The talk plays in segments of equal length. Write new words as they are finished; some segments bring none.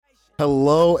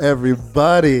Hello,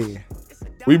 everybody.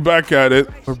 We back at it.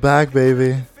 We're back,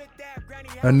 baby.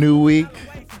 A new week.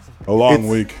 A long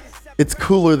week. It's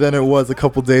cooler than it was a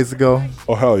couple days ago.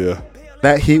 Oh, hell yeah.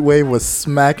 That heat wave was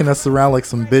smacking us around like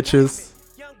some bitches.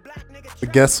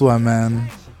 But guess what,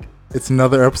 man? It's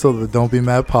another episode of the Don't Be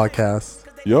Mad podcast.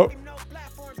 Yup.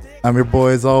 I'm your boy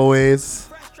as always,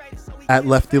 at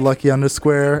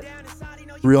LeftyLucky_.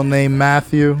 Real name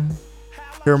Matthew.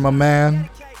 Here, my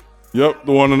man. Yup,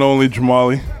 the one and only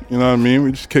Jamali. You know what I mean?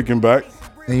 We just kicking back.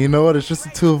 And you know what? It's just the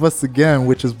two of us again,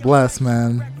 which is blessed,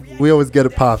 man. We always get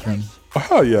it popping. Oh,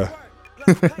 hell yeah.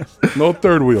 No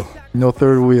third wheel. No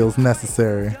third wheels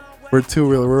necessary. We're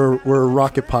two-wheeler. We're a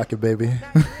rocket pocket, baby.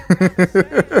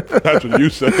 That's what you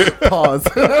said. Pause.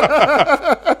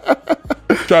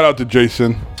 Shout out to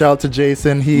Jason. Shout out to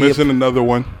Jason. Missing another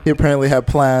one. He apparently had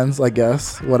plans, I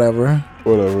guess. Whatever.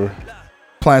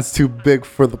 Plans too big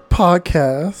for the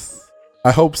podcast. I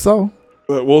hope so.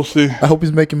 But we'll see. I hope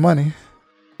he's making money.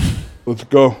 Let's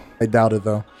go. I doubt it,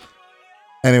 though.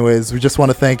 Anyways, we just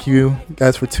want to thank you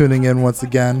guys for tuning in once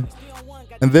again.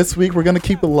 And this week, we're going to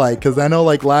keep it light because I know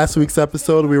like last week's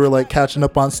episode, we were like catching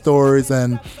up on stories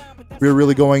and we were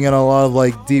really going in a lot of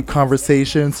like deep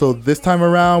conversation. So this time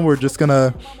around, we're just going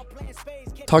to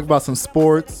talk about some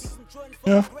sports.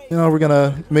 Yeah. You know, we're going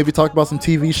to maybe talk about some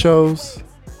TV shows.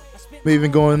 Maybe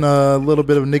even going a little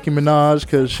bit of Nicki Minaj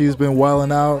because she's been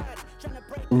wilding out.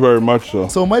 Very much so.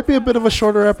 So it might be a bit of a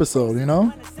shorter episode, you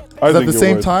know? I think at the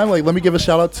same time, like, let me give a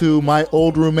shout out to my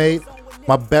old roommate,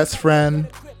 my best friend,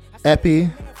 Epi.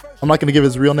 I'm not going to give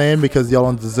his real name because y'all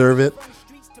don't deserve it.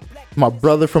 My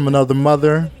brother from another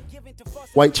mother,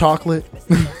 White Chocolate,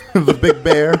 the Big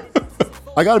Bear.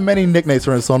 I got many nicknames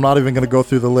for him, so I'm not even going to go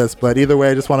through the list. But either way,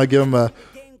 I just want to give him a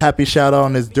happy shout out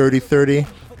on his Dirty 30.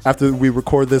 After we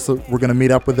record this, we're going to meet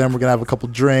up with him. We're going to have a couple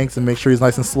drinks and make sure he's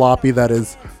nice and sloppy, that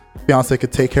his fiance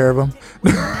could take care of him.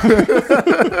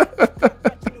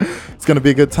 It's going to be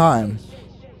a good time.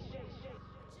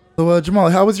 So,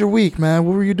 Jamal, how was your week, man?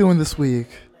 What were you doing this week?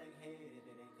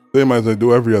 Same as I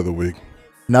do every other week.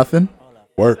 Nothing?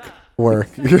 Work.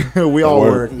 We all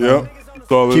work. Yep.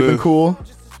 Keeping cool.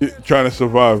 Trying to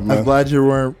survive, man. I'm glad you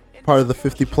weren't part of the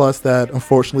 50 plus that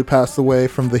unfortunately passed away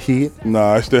from the heat.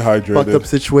 Nah, I stay hydrated. Fucked up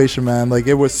situation, man. Like,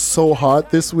 it was so hot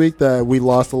this week that we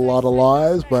lost a lot of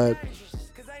lives, but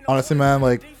honestly, man,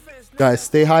 like, guys,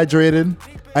 stay hydrated.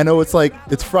 I know it's like,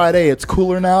 it's Friday, it's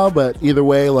cooler now, but either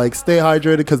way, like, stay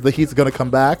hydrated because the heat's going to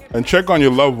come back. And check on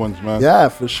your loved ones, man. Yeah,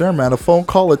 for sure, man. A phone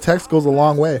call, a text goes a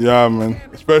long way. Yeah, man.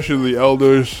 Especially the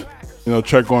elders, you know,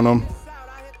 check on them.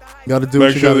 You got to do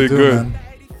what you got to do, good. man.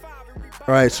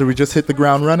 All right, should we just hit the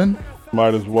ground running?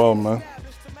 Might as well, man.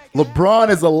 LeBron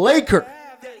is a Laker.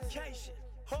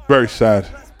 Very sad.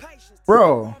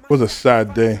 Bro. It was a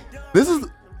sad day. This is...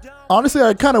 Honestly,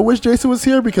 I kind of wish Jason was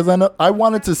here because I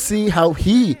wanted to see how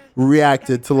he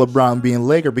reacted to LeBron being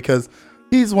Laker because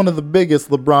he's one of the biggest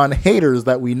LeBron haters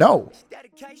that we know.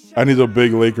 And he's a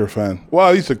big Laker fan.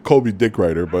 Well, he's a Kobe dick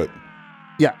writer, but...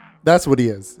 Yeah, that's what he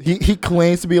is. He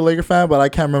claims to be a Laker fan, but I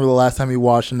can't remember the last time he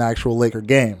watched an actual Laker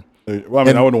game. Well, I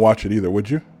mean, I wouldn't watch it either, would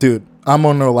you? Dude, I'm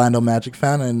an Orlando Magic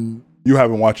fan, and... You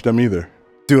haven't watched them either.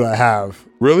 Dude, I have.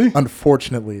 Really?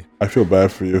 Unfortunately. I feel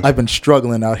bad for you. I've been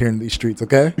struggling out here in these streets,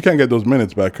 okay? You can't get those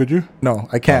minutes back, could you? No,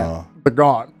 I can't. They're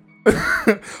gone.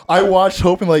 I watched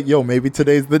hoping like, yo, maybe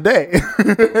today's the day.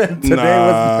 Today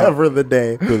was never the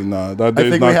day. Nah, that day's I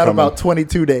think not we had coming. about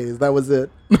 22 days. That was it.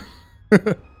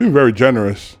 You're very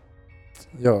generous.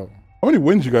 Yo. How many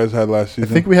wins you guys had last season?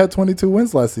 I think we had 22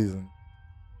 wins last season.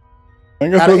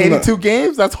 Out of 82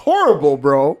 games? That's horrible,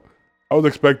 bro. I was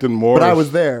expecting more. But I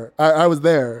was there. I was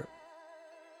there.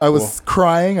 I was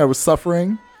crying. I was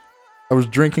suffering. I was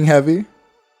drinking heavy,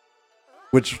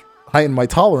 which heightened my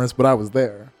tolerance, but I was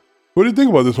there. What do you think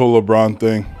about this whole LeBron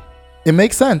thing? It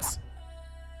makes sense.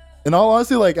 In all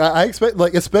honesty, like I expect,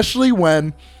 like especially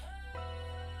when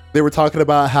they were talking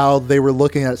about how they were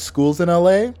looking at schools in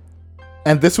LA,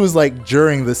 and this was like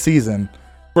during the season.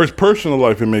 For his personal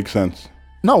life, it makes sense.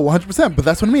 No, 100%. But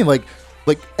that's what I mean. Like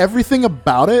everything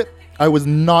about it, I was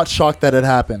not shocked that it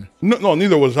happened. No,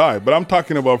 neither was I. But I'm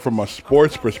talking about from a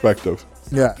sports perspective.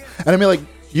 Yeah, and I mean, like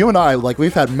you and I, like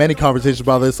we've had many conversations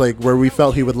about this, like where we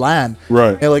felt he would land.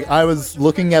 Right. And like I was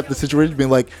looking at the situation,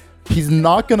 being like, he's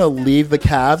not gonna leave the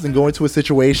Cavs and go into a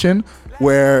situation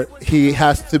where he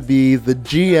has to be the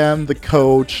GM, the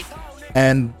coach,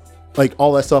 and like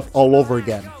all that stuff all over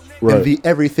again. Right. And the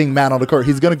everything man on the court.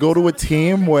 He's gonna go to a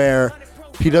team where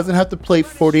he doesn't have to play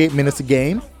 48 minutes a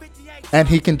game, and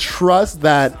he can trust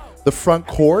that the front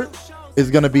court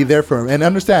is going to be there for him. And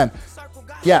understand,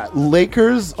 yeah,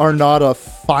 Lakers are not a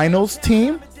finals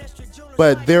team,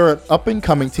 but they're an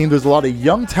up-and-coming team. There's a lot of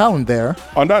young talent there.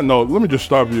 On that note, let me just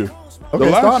stop you. Okay,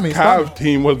 the last stop me. Cavs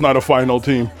team was not a final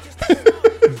team.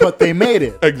 But they made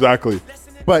it. Exactly.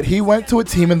 But he went to a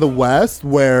team in the West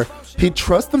where he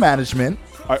trusts the management.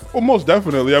 Well, most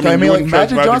definitely. I I mean, mean, you like wouldn't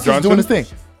trust Magic Johnson's doing his thing.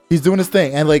 He's doing his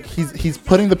thing, and like he's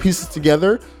putting the pieces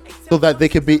together so that they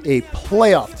could be a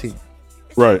playoff team.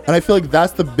 Right. And I feel like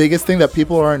that's the biggest thing that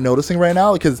people aren't noticing right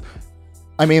now, because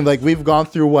I mean, like we've gone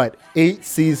through 8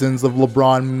 seasons of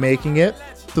LeBron making it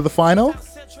to the final.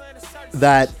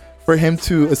 That for him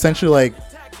to essentially like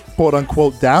quote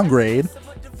unquote downgrade,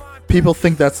 people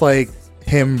think that's like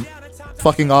him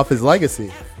fucking off his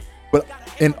legacy. But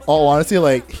in all honesty,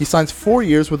 like he signs 4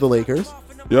 years with the Lakers.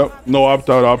 Yep. No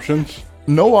opt-out options.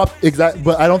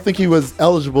 But I don't think he was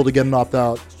eligible to get an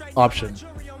opt-out option.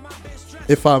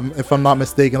 If I'm not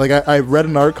mistaken, like I read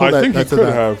an article I think he said could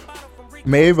that. have.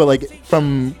 Maybe, but like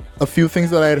from a few things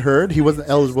that I had heard, he wasn't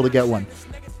eligible to get one.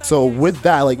 So with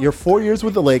that, like you're 4 years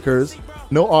with the Lakers,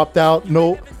 no opt-out,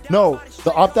 no,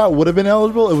 the opt-out would have been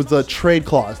eligible. It was a trade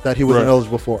clause that he wasn't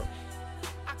eligible for.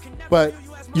 But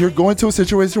you're going to a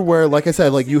situation where, like I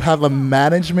said, like you have a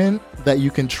management that you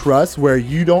can trust, where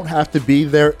you don't have to be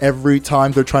there every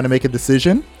time they're trying to make a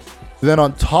decision. Then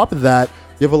on top of that,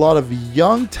 you have a lot of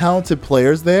young, talented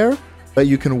players there that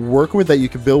you can work with, that you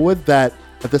can build with, that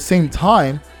at the same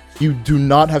time, you do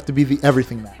not have to be the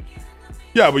everything man.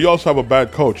 Yeah, but you also have a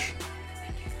bad coach.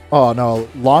 Oh, no.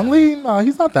 Longley? No,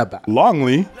 he's not that bad.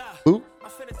 Longley? Who?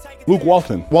 Luke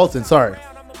Walton. Walton, sorry.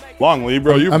 Longley,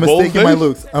 bro. I'm mistaking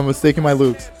my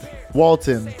Lukes.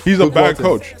 Walton. He's a bad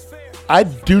coach. I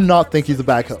do not think he's a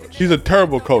bad coach. He's a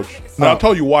terrible coach. And No. I'll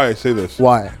tell you why I say this.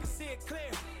 Why?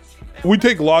 We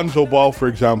take Lonzo Ball, for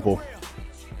example.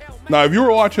 Now, if you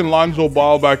were watching Lonzo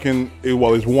Ball back in,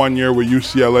 his 1 year with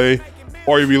UCLA,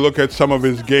 or if you look at some of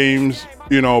his games,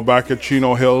 back at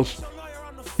Chino Hills,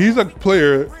 he's a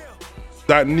player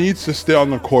that needs to stay on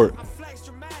the court.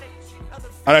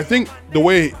 And I think the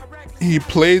way he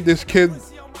played this kid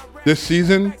this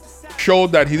season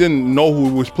showed that he didn't know who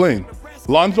he was playing.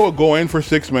 Lonzo would go in for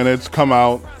 6 minutes, come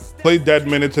out, play dead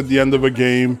minutes at the end of a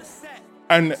game.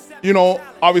 And,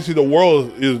 obviously the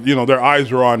world is, their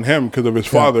eyes are on him because of his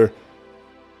father.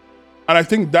 And I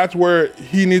think that's where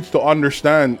he needs to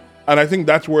understand. And I think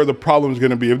that's where the problem is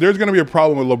going to be. If there's going to be a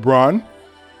problem with LeBron,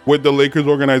 with the Lakers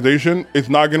organization, it's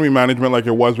not going to be management like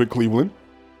it was with Cleveland.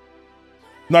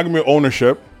 It's not going to be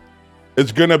ownership.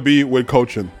 It's going to be with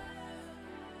coaching.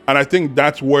 And I think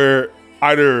that's where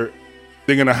either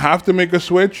they're going to have to make a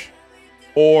switch,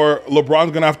 or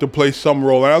LeBron's going to have to play some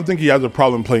role. And I don't think he has a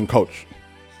problem playing coach.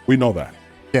 We know that.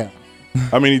 Yeah.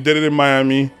 I mean, he did it in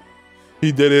Miami.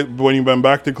 He did it when he went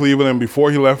back to Cleveland and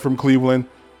before he left from Cleveland.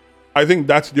 I think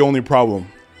that's the only problem.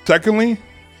 Secondly,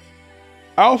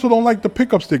 I also don't like the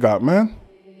pickups they got, man.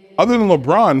 Other than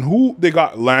LeBron, who they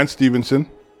got? Lance Stevenson.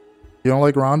 You don't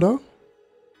like Rondo?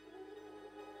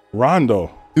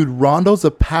 Rondo. Dude, Rondo's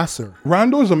a passer.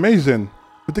 Rondo is amazing,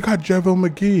 but they got JaVale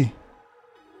McGee.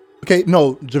 Okay,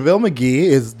 no, JaVale McGee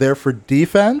is there for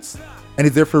defense, and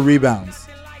he's there for rebounds.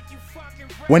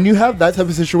 When you have that type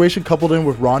of situation coupled in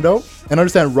with Rondo, and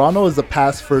understand Rondo is a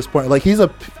pass-first point. Like, he's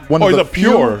one of the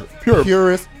purest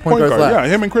point guards left. Yeah,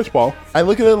 him and Chris Paul. I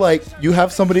look at it like you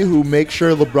have somebody who makes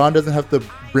sure LeBron doesn't have to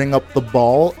bring up the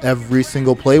ball every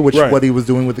single play, which is what he was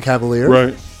doing with the Cavaliers.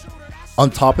 Right. On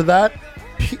top of that,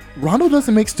 Rondo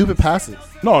doesn't make stupid passes.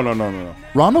 No.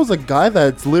 Rondo's a guy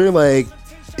that's literally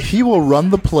like, he will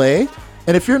run the play,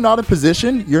 and if you're not in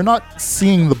position, you're not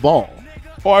seeing the ball.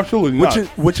 Oh, absolutely not.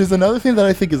 Which is another thing that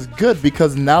I think is good,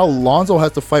 because now Lonzo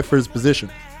has to fight for his position.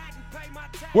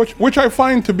 Which I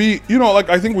find to be,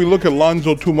 I think we look at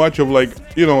Lonzo too much of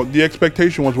the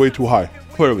expectation was way too high,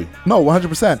 clearly. No,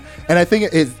 100%. And I think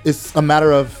it's a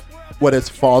matter of what his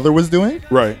father was doing.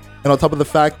 Right. And on top of the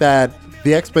fact that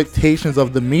the expectations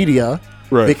of the media,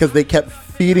 because they kept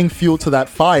feeding fuel to that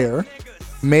fire,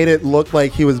 made it look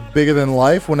like he was bigger than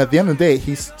life, when at the end of the day,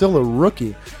 he's still a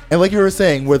rookie. And like you were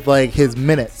saying, with like his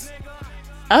minutes,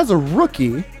 as a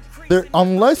rookie,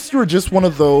 unless you're just one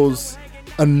of those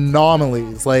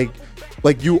anomalies, like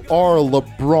you are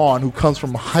LeBron, who comes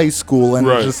from high school and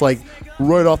just like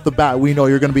right off the bat, we know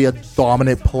you're going to be a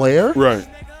dominant player. Right.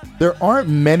 There aren't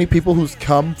many people who's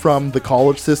come from the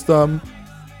college system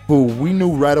who we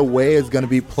knew right away is going to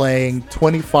be playing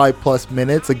 25 plus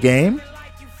minutes a game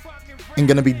and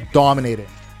going to be dominating.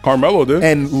 Carmelo did.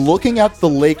 And looking at the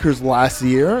Lakers last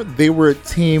year, they were a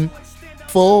team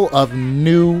full of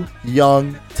new,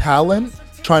 young talent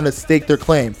trying to stake their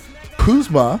claim.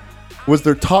 Kuzma was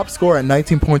their top scorer at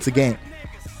 19 points a game.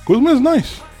 Kuzma is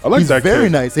nice. I like that kid. He's very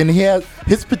nice. And he has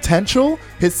his potential,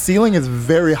 his ceiling is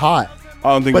very high. I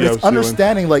don't think But he it's has ceiling.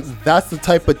 understanding like that's the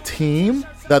type of team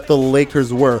that the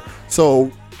Lakers were.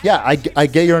 So yeah, I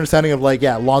get your understanding of like,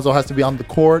 yeah, Lonzo has to be on the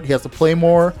court. He has to play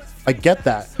more. I get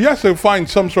that. He has to find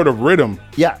some sort of rhythm.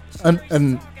 Yeah,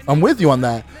 and I'm with you on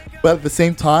that. But at the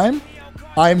same time,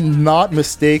 I'm not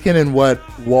mistaken in what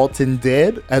Walton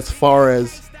did as far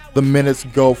as the minutes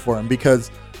go for him,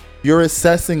 because you're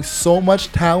assessing so much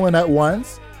talent at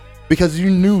once, because you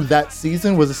knew that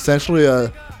season was essentially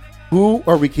a who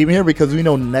are we keeping here, because we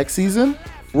know next season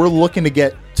we're looking to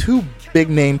get two big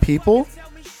name people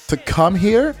to come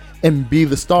here and be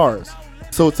the stars.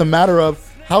 So it's a matter of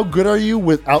how good are you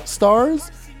without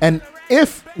stars, and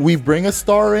if we bring a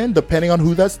star in, depending on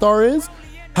who that star is,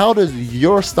 how does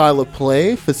your style of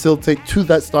play facilitate to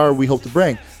that star we hope to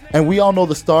bring? And we all know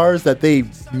the stars that they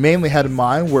mainly had in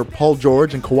mind were Paul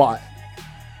George and Kawhi.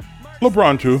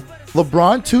 LeBron too,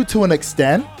 LeBron too, to an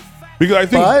extent, because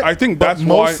I think but that's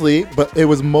mostly, but it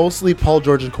was mostly Paul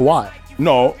George and Kawhi.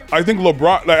 No, I think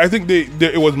LeBron. Like, I think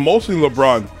it was mostly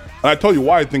LeBron, and I tell you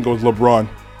why I think it was LeBron.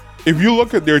 If you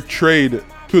look at their trade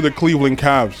to the Cleveland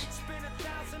Cavs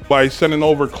by sending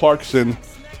over Clarkson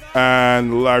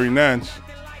and Larry Nance,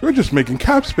 you're just making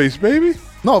cap space, baby.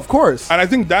 No, of course. And I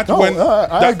think that's No, when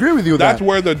I agree with you with That's that.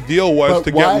 where the deal was But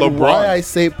to get LeBron. Why I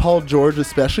say Paul George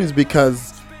especially is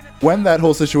because when that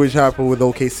whole situation happened with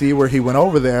OKC where he went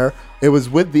over there, it was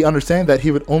with the understanding that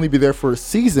he would only be there for a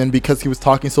season because he was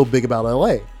talking so big about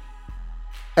LA.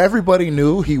 Everybody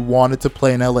knew he wanted to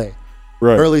play in LA.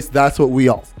 Right. Or at least that's what we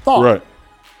all thought. Right.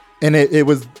 And it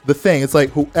was the thing. It's like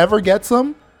whoever gets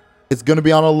him, it's going to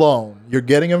be on a loan. You're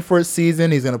getting him for a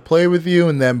season. He's going to play with you.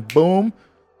 And then boom,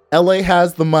 LA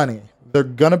has the money. They're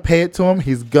going to pay it to him.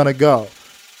 He's going to go.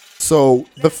 So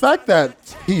the fact that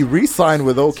he re-signed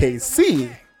with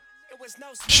OKC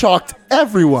shocked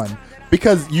everyone,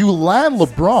 because you land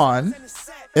LeBron,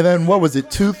 and then what was it,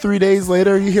 2-3 days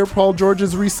later, you hear Paul George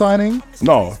is re-signing?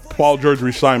 No, Paul George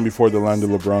resigned before they landed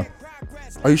LeBron.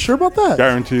 Are you sure about that?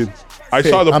 Guaranteed. I Okay,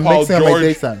 saw the I'm Paul mixing up my George.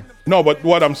 dates then. No, but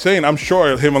what I'm saying, I'm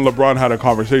sure him and LeBron had a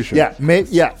conversation. Yeah,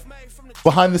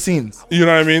 behind the scenes. You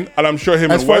know what I mean? And I'm sure him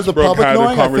As and far as the Westbrook public had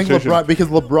knowing, a I think conversation. LeBron, because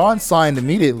LeBron signed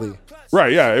immediately.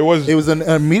 Right, yeah. It was It was an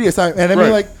immediate sign. And I Right.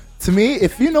 mean, like, to me,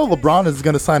 if you know LeBron is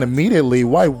going to sign immediately,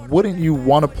 why wouldn't you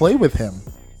want to play with him?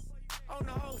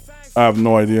 I have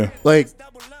no idea. Like,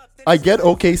 I get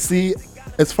OKC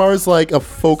as far as like a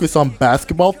focus on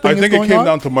basketball thing I is think it going came on,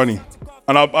 down to money.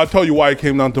 And I'll tell you why it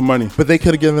came down to money. but they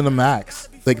could have given him max.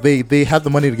 Like they had the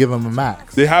money to give him a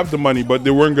max. They have the money, but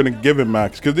they weren't going to give him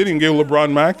max because they didn't give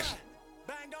LeBron max.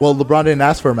 Well, LeBron didn't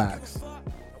ask for a max.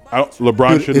 LeBron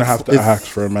Dude, shouldn't it's- have to it's- ask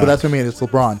for a max. But that's what I mean. It's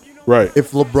LeBron. Right.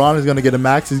 If LeBron is going to get a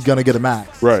max, he's going to get a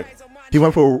max. Right. He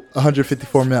went for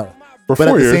 154 mil. For But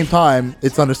at 4 the years. same time,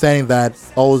 it's understanding that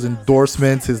all his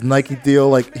endorsements, his Nike deal,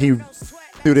 like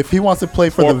dude, if he wants to play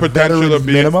for More the potential veteran of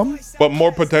being, minimum, but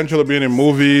more potential of being in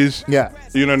movies. yeah.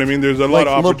 You know what I mean? There's a Like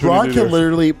lot of LeBron opportunity can there.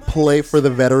 literally play for the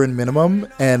veteran minimum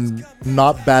and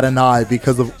not bat an eye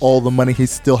because of all the money he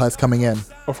still has coming in.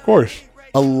 Of course.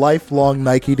 A lifelong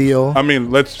Nike deal. I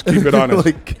mean, let's keep it honest.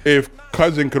 Like- if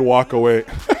Cousin could walk away,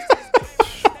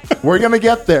 We're gonna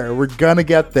get there. We're gonna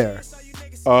get there.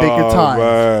 Take your Oh, time.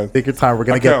 man. Take your time. We're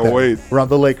gonna I get can't there. wait. We're on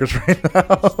the Lakers right now.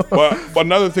 But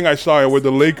another thing I saw with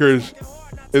the Lakers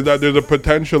is that there's a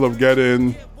potential of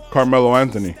getting Carmelo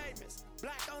Anthony.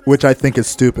 Which I think is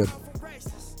stupid.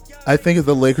 I think if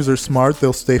the Lakers are smart,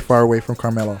 they'll stay far away from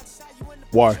Carmelo.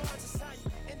 Why?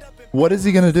 What is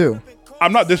he gonna do?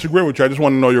 I'm not disagreeing with you. I just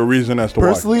want to know your reason as to why.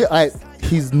 Personally,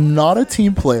 he's not a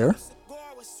team player.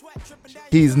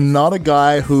 He's not a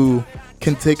guy who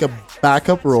can take a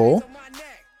backup role.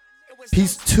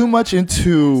 He's too much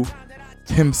into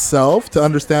himself to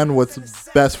understand what's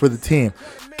best for the team.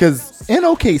 Because in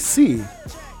OKC,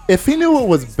 if he knew what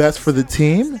was best for the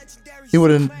team, he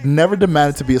would have never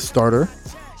demanded to be a starter.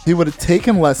 He would have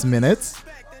taken less minutes.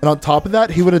 And on top of that,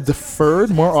 he would have deferred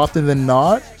more often than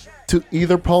not to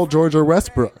either Paul George or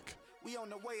Westbrook.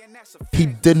 He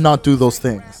did not do those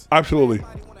things. Absolutely.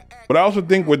 But I also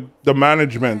think with the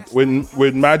management,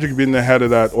 with Magic being the head of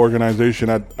that organization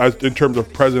as in terms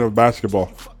of president of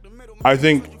basketball, I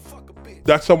think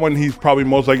that's someone he's probably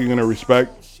most likely going to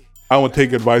respect and would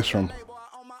take advice from.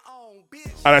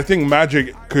 And I think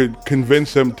Magic could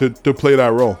convince him to play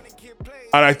that role.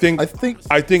 And I think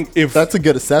if That's a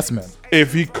good assessment.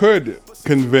 if he could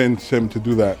convince him to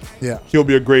do that, Yeah. he'll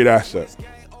be a great asset.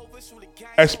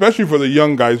 Especially for the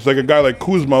young guys, like a guy like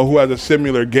Kuzma who has a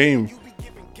similar game.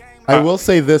 I will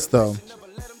say this, though.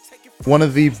 One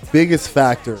of the biggest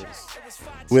factors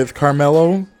with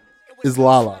Carmelo is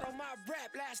Lala.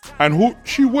 And who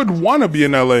she would want to be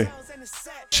in LA.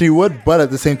 She would, but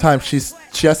at the same time, she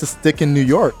has to stick in New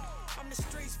York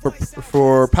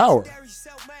for power.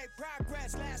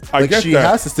 I get she that.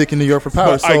 has to stick in New York for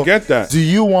power. But I get that. Do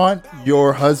you want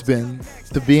your husband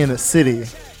to be in a city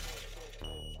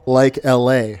like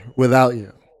LA without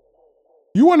you?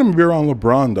 You want him to be around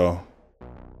LeBron, though.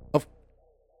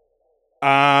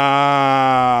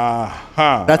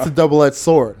 That's a double-edged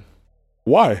sword.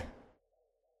 Why?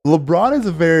 LeBron is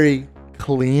a very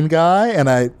clean guy, and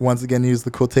I once again use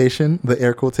the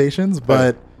air quotations,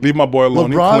 but leave my boy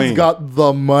alone. LeBron's got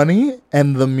the money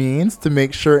and the means to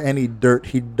make sure any dirt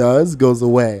he does goes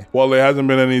away. Well, there hasn't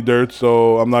been any dirt,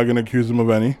 so I'm not going to accuse him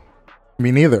of any.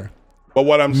 Me neither. But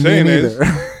what I'm saying is,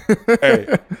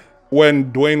 hey,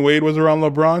 when Dwayne Wade was around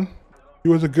LeBron, he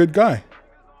was a good guy.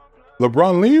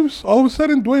 LeBron leaves, all of a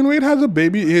sudden Dwayne Wade has a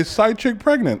baby, his side chick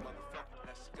pregnant.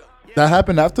 That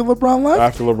happened after LeBron left?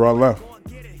 After LeBron left.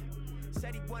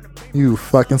 You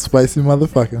fucking spicy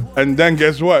motherfucker. And then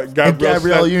guess what?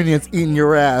 Gabrielle Union's eating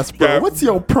your ass, bro. What's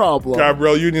your problem?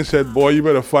 Gabrielle Union said, boy, you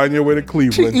better find your way to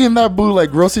Cleveland. She eating that boo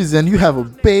like groceries and you have a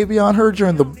baby on her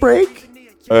during the break?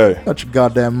 Hey. Got your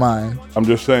goddamn mind. I'm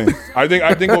just saying. I think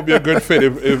it would be a good fit.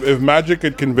 If Magic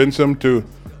could convince him to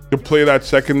play that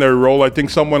secondary role, I think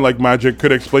someone like Magic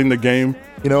could explain the game.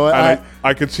 You know what? And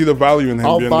I could see the value in him.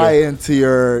 I'll being buy there. into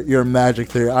your Magic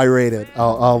theory. I rate it.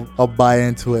 I'll buy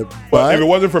into it. But if it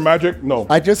wasn't for Magic, no.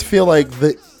 I just feel like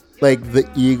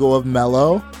the ego of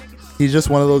Melo. He's just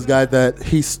one of those guys that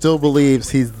he still believes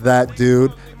he's that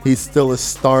dude. He's still a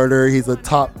starter. He's a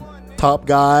top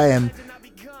guy, and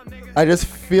I just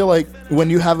feel like when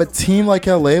you have a team like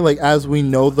LA, like as we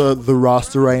know the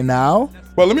roster right now.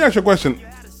 Well, let me ask you a question.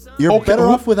 You're better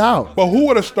off without. But who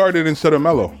would have started instead of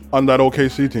Melo on that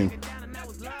OKC team?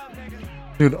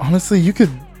 Dude, honestly, you could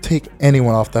take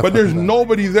anyone off that. But there's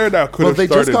nobody there that could have started.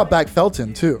 Well, they just got back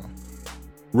Felton, too.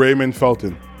 Raymond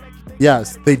Felton.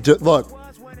 Yes, they just look.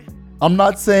 I'm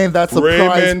not saying that's a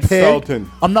prize pig.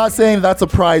 Felton. I'm not saying that's a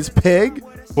prize pig.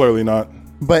 Clearly not.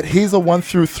 But he's a 1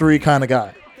 through 3 kind of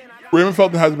guy. Raymond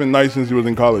Felton hasn't been nice since he was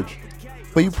in college.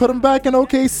 But you put him back in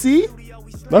OKC?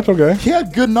 That's okay. He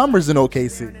had good numbers in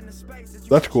OKC.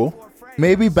 That's cool.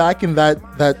 Maybe back in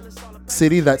that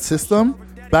city, that system,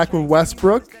 back with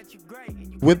Westbrook,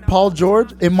 with Paul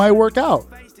George, it might work out.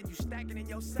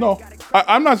 No,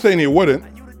 I'm not saying he wouldn't.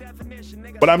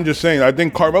 But I'm just saying, I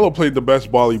think Carmelo played the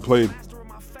best ball he played.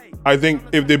 I think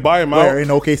if they buy him Where, out... in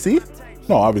OKC?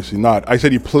 No, obviously not. I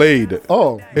said he played.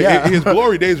 Oh, yeah. His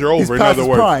glory days are over, He's in past other his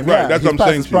words. prime, Right, yeah. that's He's what I'm past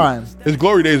saying his to you. prime. His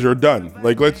glory days are done.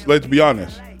 Like, let's be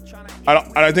honest.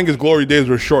 I think his glory days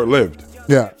were short-lived.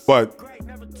 Yeah. But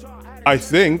I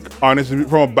think, honestly,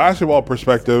 from a basketball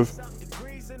perspective,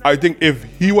 I think if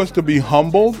he was to be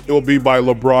humbled, it will be by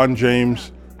LeBron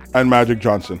James and Magic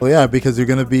Johnson. Well, yeah, because you're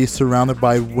going to be surrounded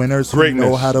by winners who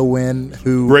know how to win,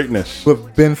 who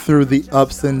have been through the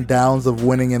ups and downs of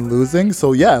winning and losing.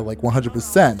 So, yeah, like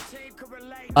 100%.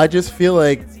 I just feel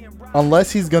like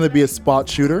unless he's going to be a spot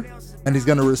shooter and he's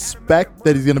going to respect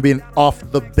that he's going to be an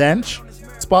off-the-bench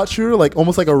spot shooter, like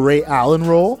almost like a Ray Allen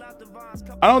role.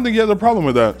 I don't think he has a problem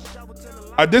with that.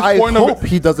 At this I point hope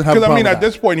he doesn't have a problem because, I mean, at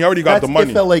this point, he already got the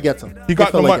money. If LA gets him. He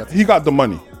got the money. He got the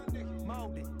money.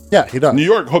 Yeah, he does. New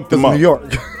York hooked him up. New York.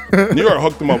 New York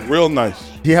hooked him up real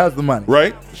nice. He has the money.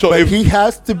 Right? So but he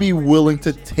has to be willing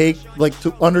to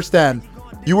to understand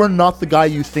you are not the guy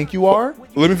you think you are.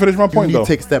 Let me finish my point, though. You need to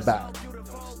take a step back.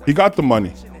 He got the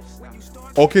money.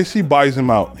 OKC buys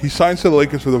him out. He signs to the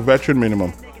Lakers for the veteran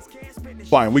minimum.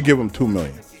 Fine, we give him $2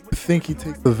 million. You think he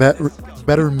takes the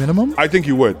veteran minimum? I think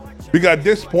he would. Because at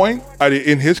this point,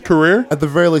 in his career... At the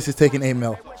very least, he's taking $8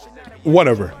 million.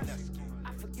 Whatever.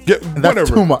 That's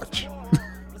too much.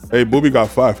 Hey, Booby got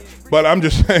 5. But I'm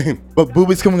just saying... But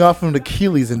Booby's coming off an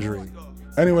Achilles injury.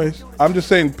 Anyways, I'm just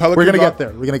saying... Pelicans We're going to get there.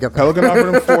 We're going to get there. Pelican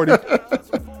offered him 40.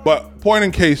 But point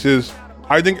in case is,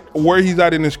 I think where he's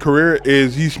at in his career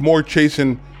is he's more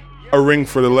chasing a ring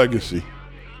for the legacy.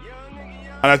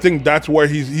 And I think that's where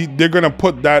they're going to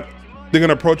put that... They're going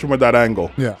to approach him with that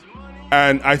angle. Yeah.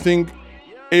 And I think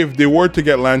if they were to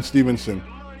get Lance Stevenson,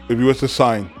 if he was to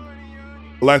sign,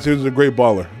 Lance Stevenson's a great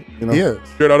baller. You know, he is.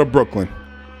 Straight out of Brooklyn.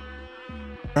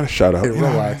 Got to shout out. Hey,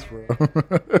 relax, bro.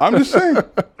 I'm just saying.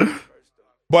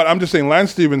 But I'm just saying,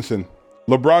 Lance Stevenson,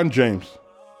 LeBron James,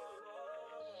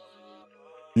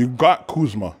 you got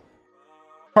Kuzma.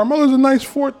 Carmelo's a nice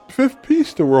fifth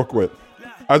piece to work with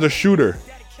as a shooter.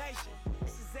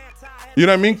 You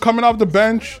know what I mean? Coming off the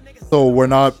bench. So we're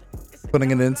not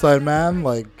putting an inside man?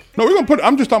 Like, no, we're going to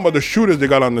I'm just talking about the shooters they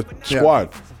got on the squad.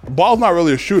 Ball's not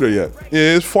really a shooter yet.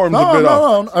 Yeah, his form's a bit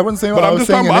off. No, I wouldn't say but I'm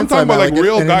talking about like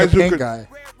real guys who could.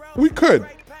 We could.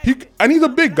 he's a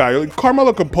big guy. Like,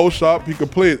 Carmelo could post up. He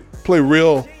could play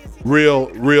real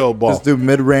ball. Just do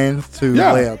mid range to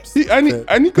layups.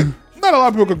 He could. Not a lot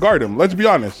of people could guard him. Let's be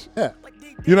honest. Yeah.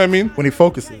 You know what I mean? When he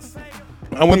focuses.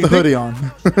 And when Put the hoodie on.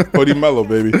 Hoodie Mellow,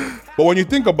 baby. But when you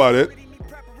think about it,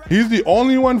 he's the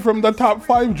only one from the top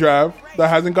 5 draft that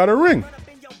hasn't got a ring.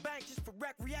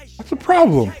 That's a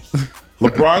problem.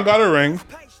 LeBron got a ring.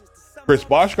 Chris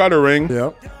Bosh got a ring.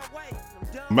 Yep.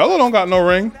 Melo don't got no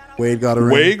ring. Wade got a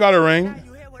ring. Wade got a ring.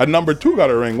 A number 2 got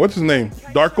a ring. What's his name?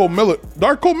 Darko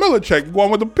Milicic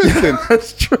going with the Pistons.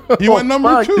 That's true. He went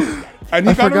number 2. And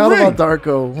he I got forgot a ring. about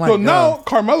Darko. My So God. now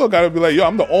Carmelo got to be like, yo,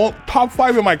 I'm the top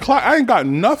 5 in my class. I ain't got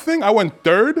nothing. I went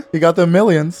 3rd. He got the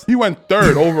millions. He went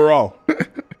 3rd overall.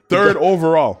 3rd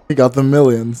overall. He got the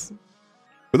millions.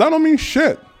 But that don't mean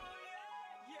shit.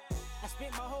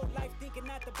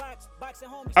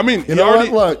 I mean, You know what?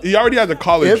 Look, he already has a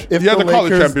college. If he has the a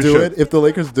college Lakers do championship. it, if the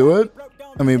Lakers do it,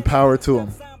 I mean, power to them.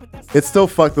 It's still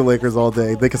fuck the Lakers all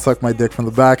day. They can suck my dick from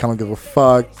the back. I don't give a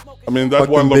fuck. I mean, that's fuck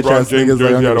one them LeBron bitch-ass James niggas,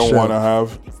 jersey I give a don't shit. want to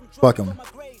have. Fuck them.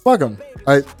 Fuck them.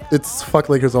 It's fuck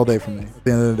Lakers all day for me. At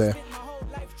the end of the day.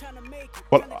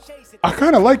 But I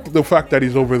kind of like the fact that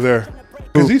he's over there.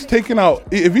 Because he's taking out,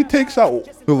 if he takes out,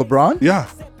 Who, LeBron? yeah.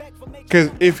 Because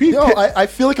if he, Yo, I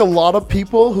feel like a lot of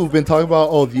people who've been talking about,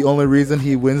 oh, the only reason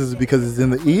he wins is because he's in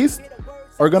the East,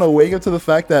 are going to wake up to the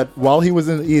fact that while he was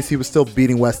in the East, he was still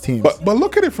beating West teams. but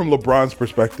look at it from LeBron's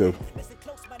perspective.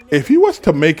 If he was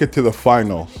to make it to the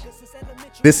finals.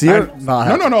 This year? No,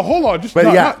 hold on. Just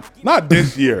But not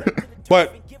this year.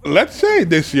 But let's say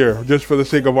this year, just for the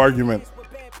sake of argument.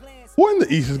 Who in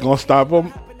the East is going to stop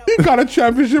him? He got a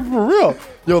championship for real.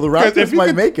 Yo, the 'Cause Raptors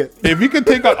might make it. If he could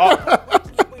take out...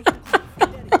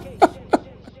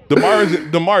 DeMar is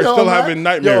still having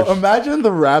nightmares. Yo, imagine the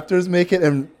Raptors make it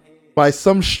and by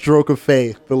some stroke of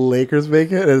fate, the Lakers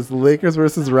make it. It's Lakers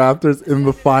versus Raptors in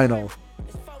the final.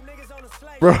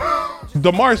 Bro,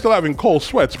 DeMar is still having cold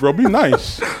sweats, bro. Be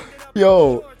nice.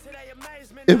 yo,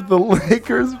 if the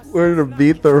Lakers were to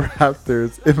beat the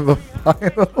Raptors in the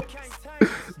finals,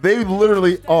 they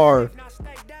literally are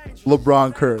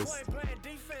LeBron cursed.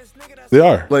 They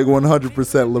are. Like 100%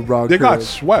 LeBron They got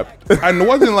cursed. swept. And it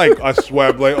wasn't like a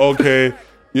swept, like, okay.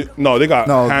 No, they got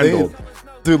handled.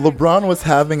 Dude, LeBron was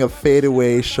having a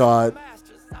fadeaway shot,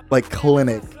 like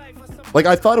clinic. Like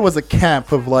I thought it was a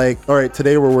camp of like, all right,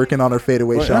 today we're working on our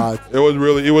fadeaway shot. It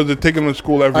was taking them to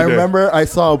school every day. I remember I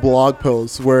saw a blog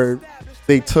post where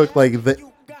they took like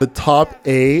the top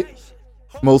 8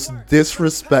 most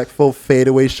disrespectful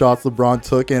fadeaway shots LeBron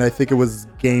took, and I think it was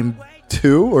game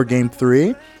 2 or game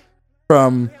 3,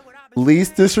 from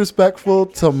least disrespectful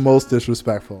to most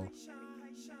disrespectful.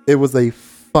 It was a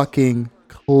fucking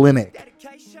clinic.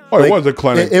 Oh, Like, it was a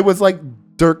clinic. It was like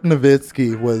Dirk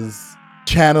Nowitzki was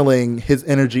channeling his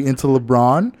energy into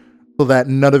LeBron so that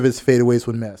none of his fadeaways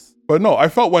would miss. But no, I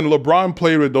felt when LeBron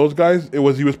played with those guys, he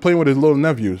was playing with his little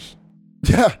nephews.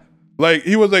 Yeah. Like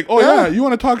he was like, "Oh yeah, you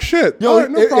want to talk shit? Yo, All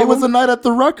right, no it problem." was a night at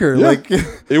the Rucker. Yeah. Like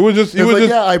It was just. It was like,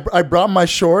 yeah, I brought my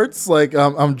shorts. Like,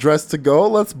 I'm dressed to go.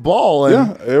 Let's ball. And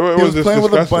Yeah, it he was was just playing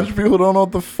with a disgusting. bunch of people who don't know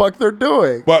what the fuck they're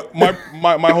doing. But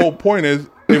my whole point is,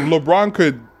 if LeBron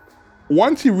could,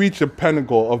 once he reached the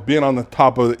pinnacle of being on the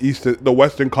top of the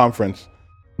Western Conference,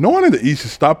 no one in the East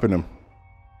is stopping him.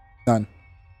 None.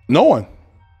 No one.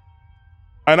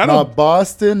 And I Not don't.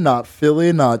 Boston, not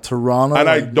Philly, not Toronto. And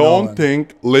I like, no don't one.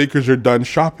 think Lakers are done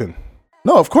shopping.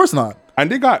 No, of course not. And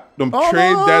they got them Oh,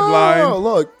 trade no. deadline.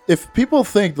 Look, if people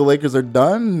think the Lakers are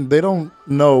done, they don't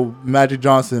know Magic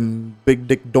Johnson, big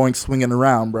dick doink swinging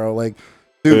around, bro. Like,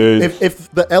 dude,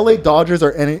 if the LA Dodgers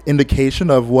are any indication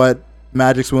of what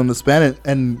Magic's willing to spend,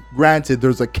 and granted,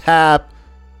 there's a cap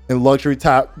and luxury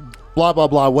tap, blah blah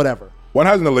blah, whatever. When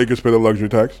hasn't the Lakers paid a luxury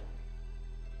tax?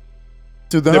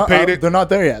 Dude, They paid it. they're not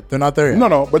there yet. They're not there yet.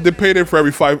 No, but they paid it for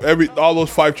all those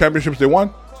 5 championships they won.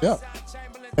 Yeah,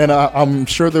 and I'm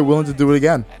sure they're willing to do it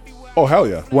again. Oh hell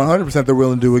yeah! 100% they're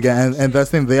willing to do it again. And that's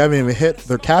the thing, they haven't even hit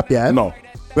their cap yet. No,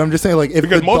 But I'm just saying, like, if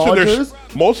because the most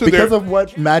Dodgers, of their of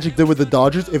what Magic did with the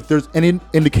Dodgers, if there's any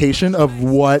indication of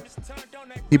what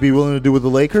he'd be willing to do with the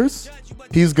Lakers,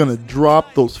 he's gonna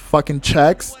drop those fucking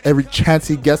checks every chance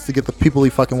he gets to get the people he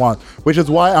fucking wants. Which is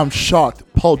why I'm shocked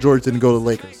Paul George didn't go to the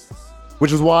Lakers.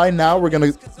 Which is why now we're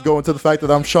gonna go into the fact that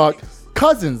I'm shocked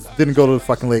Cousins didn't go to the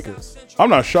fucking Lakers. I'm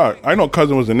not shocked. I know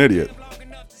Cousin was an idiot.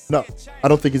 No, I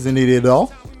don't think he's an idiot at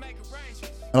all.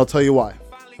 And I'll tell you why.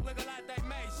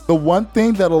 The one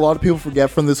thing that a lot of people forget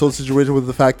from this whole situation was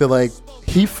the fact that, like,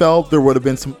 he felt there would have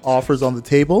been some offers on the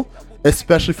table,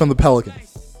 especially from the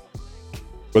Pelicans.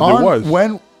 But there was.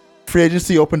 When free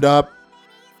agency opened up,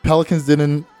 Pelicans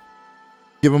didn't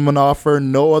give him an offer.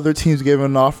 No other teams gave him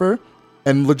an offer.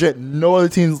 And legit, no other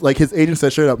teams, like his agent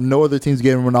said straight up, no other teams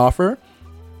gave him an offer.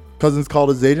 Cousins called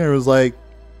his agent and was like,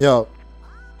 yo,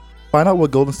 find out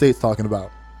what Golden State's talking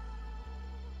about.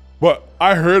 But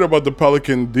I heard about the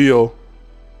Pelican deal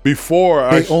before.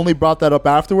 They only brought that up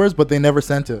afterwards, but they never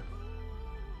sent it.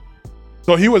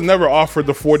 So he was never offered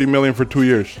the $40 million for 2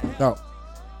 years. No.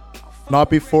 Not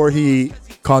before he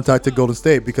contacted Golden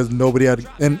State, because nobody had.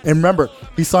 And remember,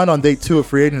 he signed on day 2 of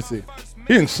free agency.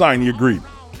 He didn't sign. He agreed.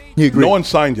 He agreed. No one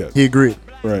signed yet. He agreed.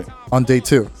 Right. On day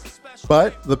 2.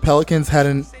 But the Pelicans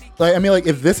hadn't. Like, I mean, like,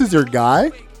 if this is your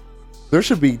guy, there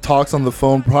should be talks on the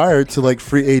phone prior to like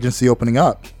free agency opening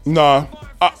up. Nah,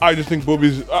 I just think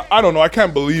Booby's. I don't know. I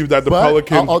can't believe that the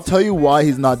Pelicans. I'll tell you why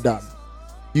he's not done.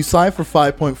 You signed for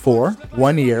 5.4,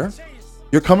 1 year.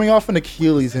 You're coming off an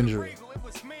Achilles injury.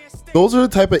 Those are the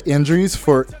type of injuries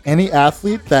for any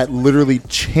athlete that literally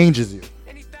changes you.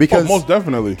 Because most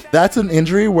definitely. That's an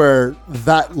injury where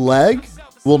that leg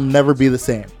will never be the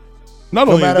same. Not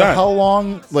no only matter that, how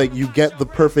long, like, you get the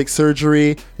perfect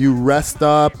surgery, you rest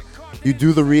up, you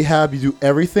do the rehab, you do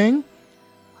everything,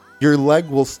 your leg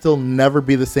will still never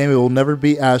be the same. It will never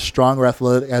be as strong or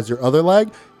athletic as your other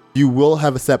leg. You will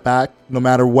have a setback no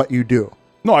matter what you do.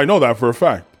 No, I know that for a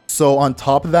fact. So on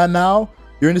top of that now,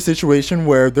 you're in a situation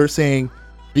where they're saying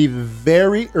the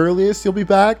very earliest you'll be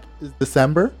back is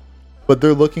December, but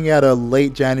they're looking at a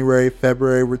late January,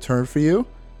 February return for you.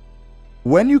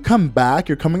 When you come back,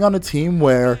 you're coming on a team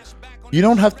where you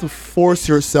don't have to force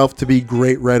yourself to be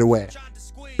great right away.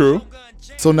 True.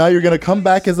 So now you're going to come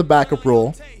back as a backup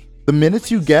role. The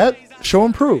minutes you get, show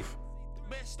improve.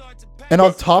 And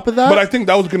on top of that... But I think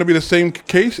that was going to be the same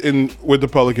case with the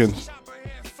Pelicans.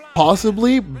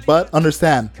 Possibly, but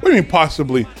understand. What do you mean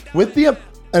possibly? With the...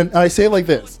 And I say it like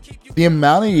this. The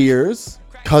amount of years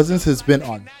Cousins has been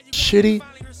on shitty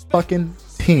fucking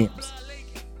teams.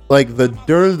 Like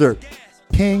the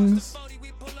Kings.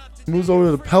 Moves over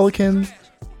to the Pelicans.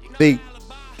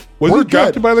 Was he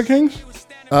drafted by the Kings?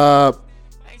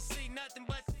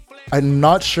 I'm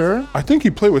not sure. I think he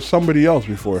played with somebody else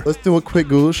before. Let's do a quick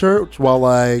Google search while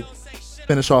I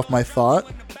finish off my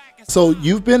thought. So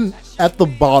you've been at the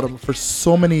bottom for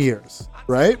so many years,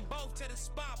 right?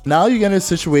 Now you get in a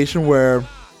situation where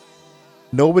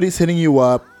nobody's hitting you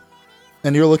up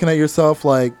and you're looking at yourself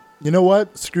like, you know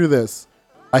what? Screw this.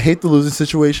 I hate the losing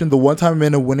situation. The one time I'm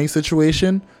in a winning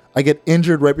situation, I get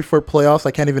injured right before playoffs.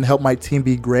 I can't even help my team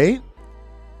be great.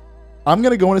 I'm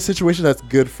going to go in a situation that's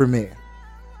good for me.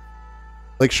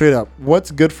 Like, straight up,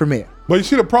 what's good for me? But you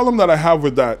see the problem that I have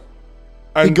with that.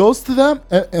 He goes to them,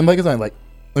 and like I said, like,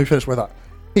 let me finish my thought.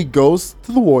 He goes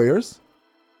to the Warriors.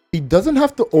 He doesn't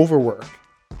have to overwork.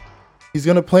 He's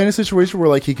going to play in a situation where,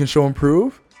 like, he can show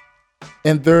improve.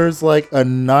 And there's, like, a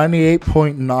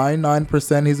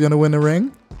 98.99% he's going to win the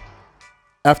ring.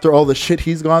 After all the shit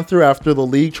he's gone through, after the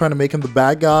league trying to make him the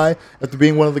bad guy, after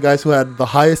being one of the guys who had the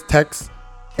highest techs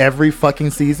every fucking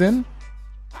season.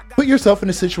 Put yourself in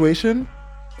a situation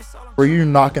where you're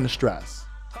not going to stress.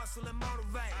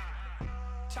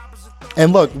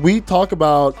 And look, we talk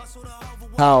about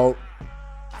how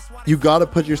you got to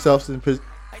put yourself in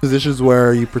positions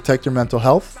where you protect your mental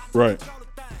health. Right.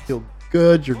 Feel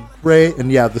good, you're great.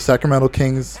 And yeah, the Sacramento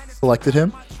Kings selected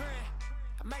him.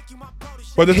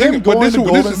 But the thing going to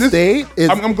Golden State is...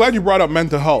 I'm glad you brought up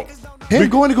mental health. Him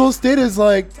going to Golden State is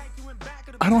like,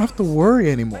 I don't have to worry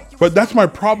anymore. But that's my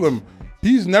problem.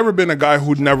 He's never been a guy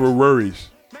who never worries.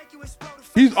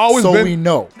 He's always been... So we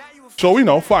know. So we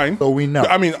know, fine. So we know.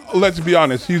 I mean, let's be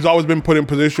honest. He's always been put in a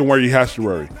position where he has to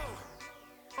worry.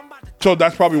 So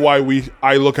that's probably why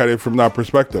I look at it from that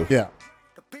perspective. Yeah.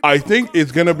 I think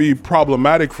it's going to be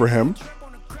problematic for him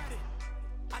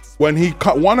when he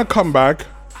want to come back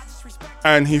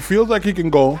and he feels like he can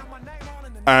go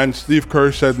and Steve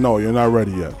Kerr said, no, you're not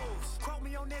ready yet.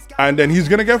 And then he's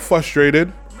going to get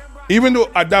frustrated, even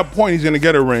though at that point he's going to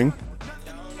get a ring.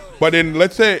 But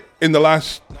let's say in the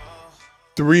last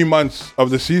 3 months of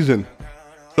the season,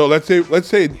 so let's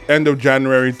say end of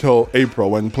January till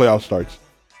April when playoff starts,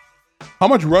 how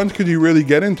much runs could you really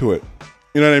get into it?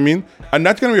 You know what I mean? And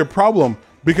that's going to be a problem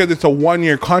because it's a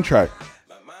 1-year contract.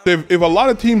 So if a lot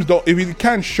of teams if he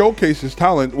can't showcase his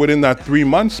talent within that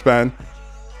 3-month span,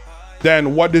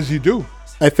 then what does he do?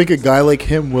 I think a guy like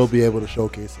him will be able to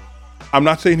showcase it. I'm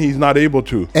not saying he's not able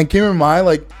to. And keep in mind,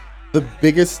 like, the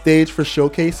biggest stage for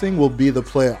showcasing will be the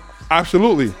playoffs.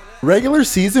 Absolutely. Regular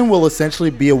season will essentially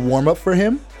be a warm-up for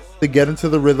him to get into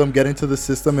the rhythm, get into the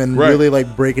system, and really,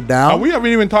 like, break it down. We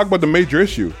haven't even talked about the major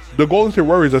issue. The Golden State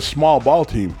Warriors is a small ball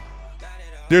team.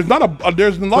 But you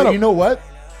know what?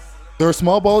 They're a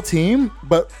small ball team,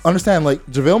 but understand, like,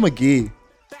 JaVale McGee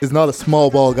is not a small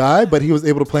ball guy, but he was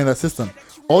able to play in that system.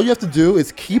 All you have to do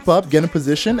is keep up, get in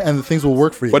position, and the things will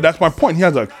work for you. But that's my point. He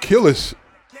has a Achilles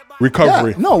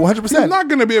recovery. Yeah, no, 100%. He's not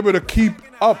going to be able to keep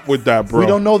up with that, bro. We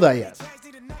don't know that yet.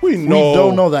 We know. We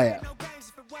don't know that yet.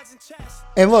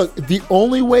 And look, the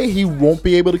only way he won't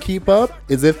be able to keep up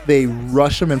is if they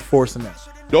rush him and force him in.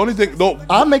 The only thing,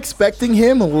 I'm expecting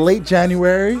him late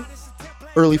January,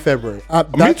 early February.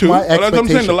 me too. My That's what I'm saying.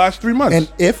 expectation. The last 3 months.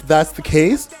 And if that's the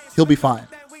case, he'll be fine.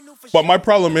 But my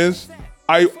problem is,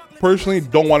 I personally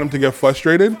don't want him to get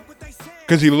frustrated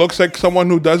because he looks like someone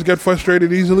who does get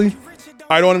frustrated easily.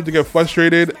 I don't want him to get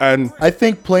frustrated, and I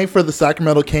think playing for the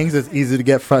Sacramento Kings is easy to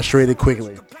get frustrated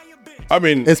quickly. I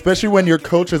mean, Especially when your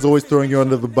coach is always throwing you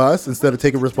under the bus instead of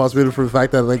taking responsibility for the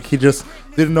fact that like he just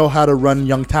didn't know how to run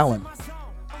young talent.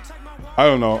 I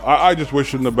don't know. I just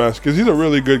wish him the best because he's a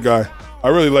really good guy. I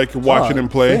really like watching him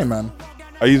play. Hey, man.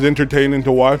 He's entertaining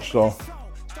to watch, so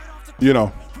you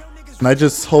know. And I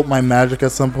just hope my Magic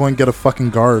at some point get a fucking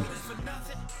guard.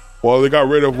 Well, they got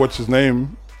rid of what's his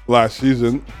name last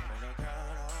season.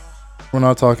 We're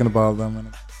not talking about them.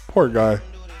 Man. Poor guy.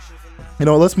 You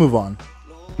know what? Let's move on.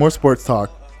 More sports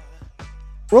talk.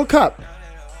 World Cup.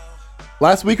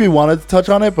 Last week we wanted to touch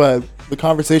on it, but the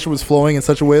conversation was flowing in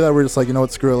such a way that we're just like, you know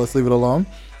what, screw it, let's leave it alone.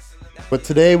 But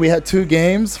today we had 2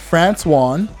 games. France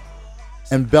won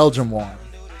and Belgium won.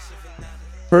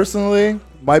 Personally,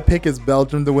 my pick is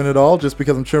Belgium to win it all just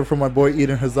because I'm cheering for my boy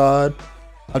Eden Hazard.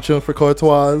 I'm cheering for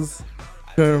Courtois.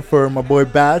 Cheering for my boy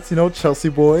Bats, you know, Chelsea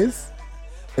boys.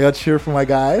 I got to cheer for my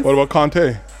guys. What about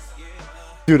Conte?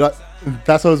 Dude,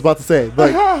 that's what I was about to say.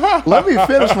 Like, let me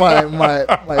finish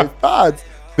my thoughts.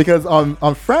 Because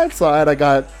on France side, I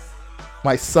got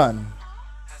my son.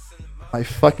 My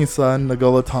fucking son,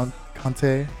 N'Golo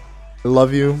Kanté. I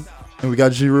love you. And we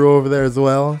got Giroud over there as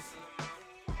well.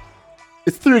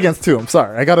 It's 3 against 2. I'm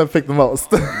sorry. I got to pick the most.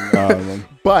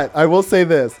 But I will say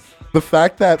this. The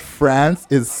fact that France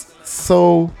is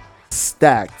so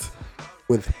stacked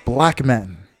with black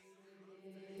men,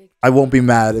 I won't be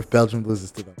mad if Belgium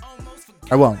loses to them.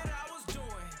 I won't.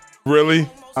 Really?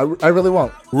 I really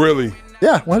won't. Really?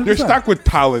 Yeah, 100%. They're stacked with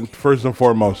talent, first and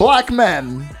foremost. Black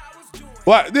men.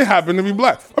 Black. They happen to be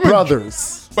black. I mean,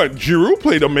 Brothers. But Giroud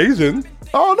played amazing.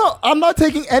 Oh, no. I'm not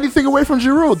taking anything away from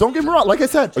Giroud. Don't get me wrong. Like I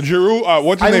said, Giroud,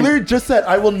 what's his I name? literally just said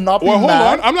I will not be Well, hold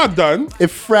mad on. I'm not done.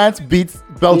 if France beats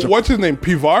Belgium. What's his name?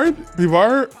 Pavard?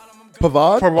 Pavard?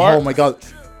 Pavard? Oh, my God.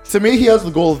 To me, he has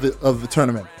the goal of the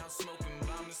tournament.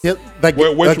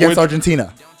 Against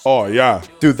Argentina. Oh, yeah.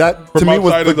 Dude, that From to me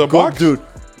was outside the of the goal. box? Dude,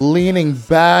 leaning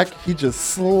back, he just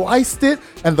sliced it,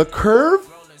 and the curve.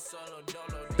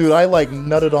 Dude, I like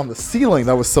nutted on the ceiling.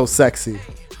 That was so sexy.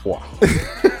 Wow.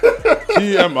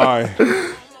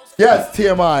 TMI. Yes,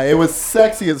 TMI. It was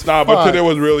sexy as fuck. But today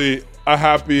was really a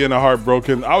happy and a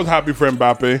heartbroken. I was happy for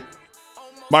Mbappe.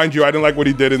 Mind you, I didn't like what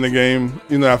he did in the game.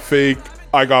 You know, that fake,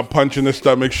 I got punched in the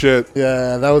stomach shit.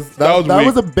 Yeah, that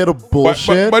was a bit of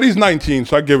bullshit. But he's 19,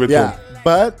 so I give it to him.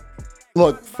 But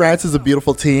look, France is a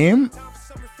beautiful team.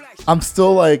 I'm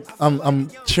still like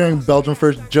I'm cheering Belgium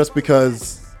first just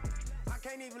because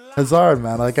Hazard,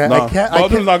 man. Like I can't.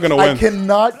 Belgium's not gonna win. I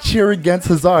cannot cheer against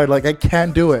Hazard. Like I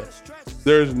can't do it.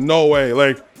 There's no way.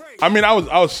 Like, I mean, I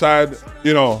was sad.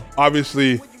 You know,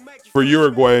 obviously for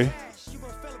Uruguay.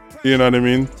 You know what I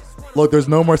mean? Look, there's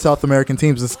no more South American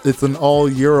teams. It's an all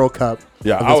Euro Cup.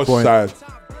 Yeah, I was sad.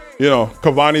 You know,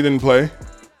 Cavani didn't play.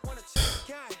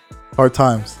 Hard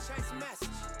times.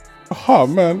 Oh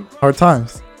man, hard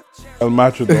times. El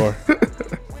Matador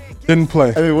didn't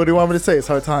play. I mean, what do you want me to say? It's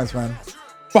hard times, man.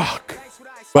 Fuck.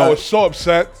 I was so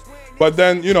upset. But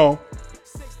then, you know,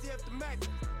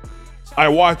 I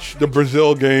watched the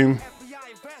Brazil game.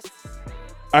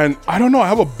 And I don't know, I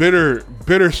have a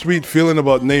bittersweet feeling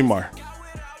about Neymar.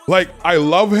 Like, I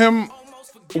love him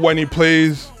when he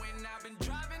plays,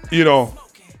 you know,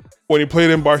 when he played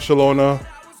in Barcelona,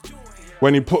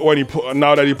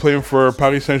 now that he's playing for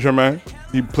Paris Saint-Germain,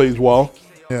 he plays well.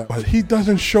 Yeah. But he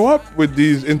doesn't show up with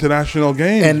these international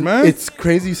games, and man. It's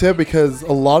crazy you said, because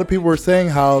a lot of people were saying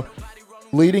how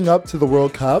leading up to the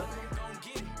World Cup,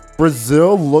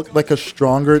 Brazil looked like a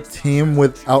stronger team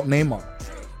without Neymar.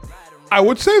 I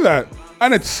would say that.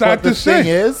 And it's sad to say. The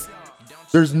thing is,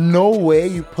 there's no way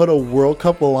you put a World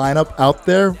Cup lineup out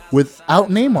there without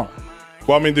Neymar.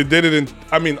 Well, I mean, they did it in...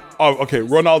 I mean, okay,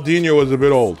 Ronaldinho was a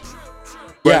bit old.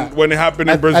 When it happened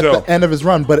in Brazil. At the end of his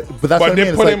run. But that's what I mean.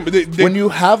 It's like, when you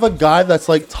have a guy that's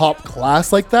like top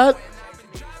class like that,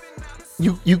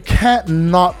 you can't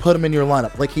not put him in your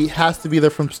lineup. Like, he has to be there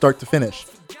from start to finish.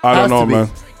 I don't know, man.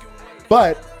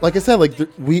 But, like I said, like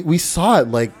we saw it.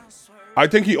 Like, I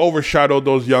think he overshadowed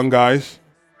those young guys.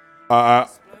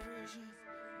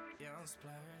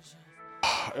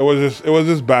 It was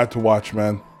just bad to watch,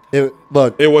 man.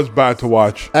 Look, It was bad to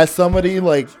watch. as somebody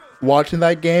like watching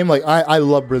that game, like I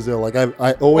love Brazil. Like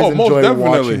I always Oh, most enjoy definitely.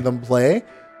 watching them play.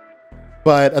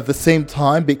 But at the same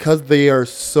time, because they are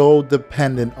so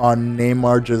dependent on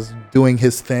Neymar just doing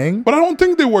his thing, But I don't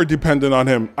think they were dependent on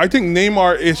him. I think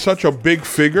Neymar is such a big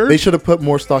figure. they should have put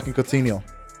more stock in Coutinho.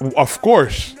 Of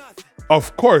course,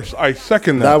 I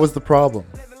second that. That was the problem.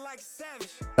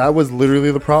 That was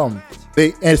literally the problem.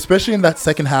 And especially in that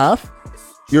second half,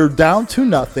 you're down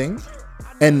 2-0,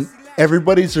 and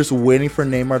everybody's just waiting for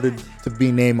Neymar to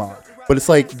be Neymar. But it's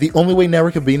like the only way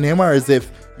Neymar can be Neymar is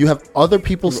if you have other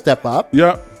people step up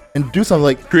Yeah, and do something.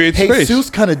 Like Create space. Jesus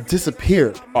kind of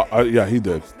disappeared. yeah, he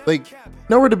did. Like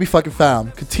nowhere to be fucking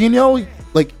found. Coutinho,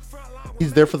 like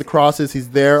he's there for the crosses. He's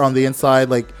there on the inside.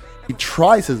 Like he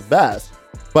tries his best.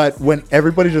 But when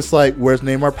everybody just like, where's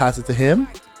Neymar, pass it to him,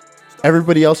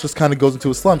 everybody else just kind of goes into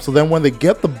a slump. So then when they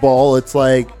get the ball, it's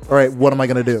like, all right, what am I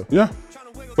going to do? Yeah,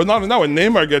 but not now. When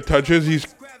Neymar get touches, he's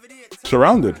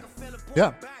surrounded.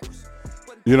 Yeah.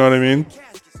 You know what I mean?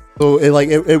 So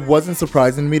it wasn't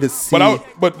surprising to me to see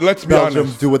But let's be Belgium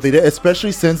honest. do what they did,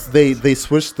 especially since they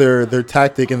switched their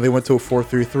tactic and they went to a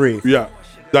 4-3-3, Yeah,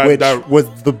 which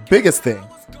was the biggest thing.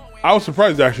 I was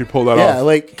surprised they actually pulled that Yeah, off.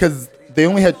 like because they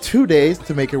only had 2 days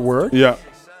to make it work. Yeah,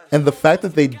 And the fact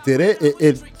that they did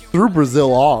it threw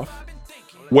Brazil off.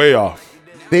 way off.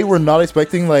 They were not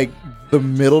expecting like the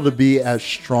middle to be as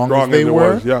strong as they it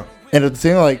were. was, yeah. And at the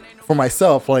same time, like for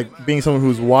myself, like being someone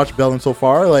who's watched Belgium so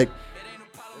far, like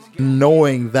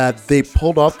knowing that they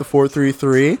pulled off the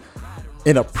 4-3-3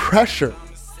 in a pressure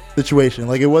situation.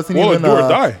 Like it wasn't even do or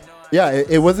die. Yeah,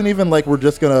 it wasn't even like we're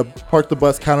just gonna park the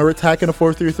bus counterattack in a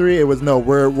 4-3-3. It was no,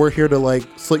 we're here to like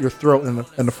slit your throat in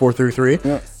a 4-3-3.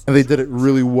 Yeah. And they did it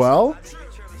really well,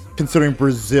 considering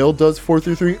Brazil does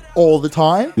 4-3-3 all the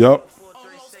time. Yep.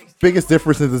 Biggest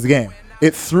difference in this game.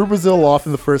 It threw Brazil off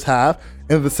in the first half.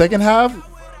 In the second half,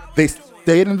 they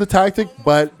stayed in the tactic,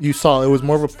 but you saw it was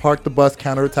more of a park the bus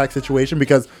counterattack situation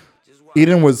because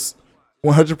Eden was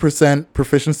 100%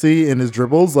 proficiency in his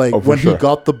dribbles. Like when sure. he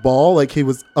got the ball, like he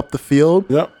was up the field,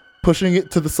 Yep. pushing it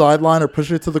to the sideline or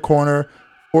pushing it to the corner,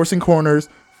 forcing corners,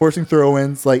 forcing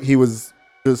throw-ins. Like he was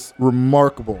just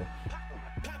remarkable.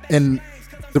 And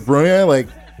De Bruyne, like,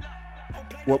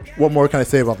 what more can I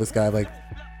say about this guy? Like,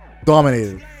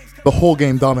 dominated. The whole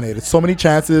game dominated. So many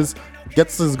chances,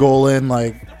 gets his goal in,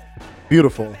 like,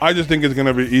 beautiful. I just think it's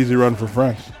gonna be easy run for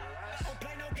France.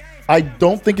 I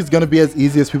don't think it's going to be as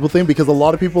easy as people think because a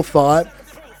lot of people thought,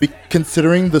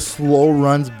 considering the slow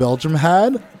runs Belgium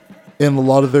had in a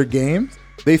lot of their games,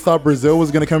 they thought Brazil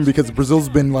was going to come because Brazil's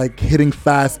been, like, hitting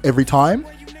fast every time.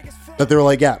 That they were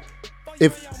like, yeah,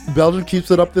 if Belgium keeps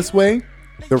it up this way,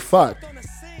 they're fucked.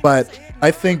 But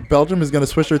I think Belgium is going to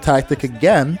switch their tactic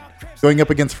again, going up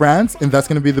against France, and that's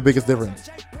going to be the biggest difference.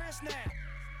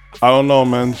 I don't know,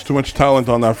 man. There's too much talent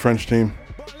on that French team.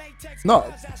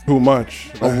 No, Too much.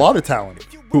 a lot of talent.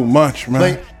 Too much, man.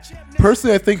 Like,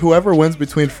 personally, I think whoever wins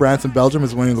between France and Belgium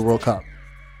is winning the World Cup.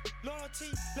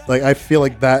 Like, I feel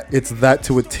like that it's that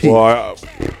to a T. well,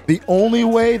 The only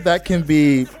way that can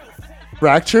be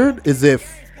fractured is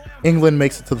if England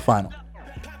makes it to the final.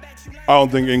 I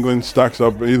don't think England stacks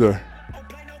up either.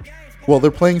 Well,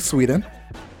 they're playing Sweden.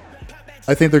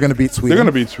 I think they're going to beat Sweden. They're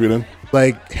gonna beat Sweden.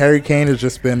 Like, Harry Kane has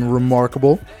just been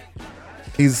remarkable.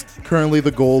 He's currently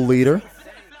the goal leader.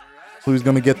 So he's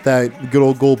going to get that good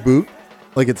old goal boot.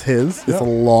 Like it's his. It's a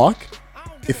lock.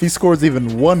 If he scores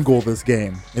even one goal this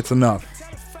game, it's enough.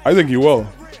 I think he will.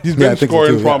 He's I been think so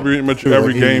scoring too, probably much Dude,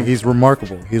 every like, game. He's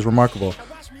remarkable. He's remarkable.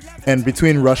 And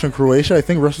between Russia and Croatia, I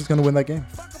think Russia's going to win that game.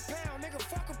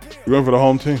 You're going for the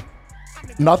home team.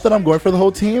 Not that I'm going for the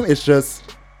whole team. It's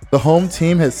just the home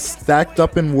team has stacked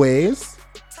up in ways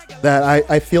that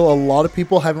I feel a lot of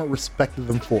people haven't respected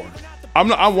them for.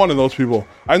 I'm one of those people.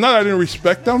 I didn't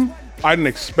respect them. I didn't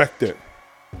expect it.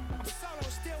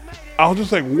 I was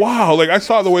just like, wow. Like I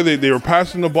saw the way they were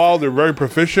passing the ball. They're very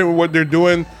proficient with what they're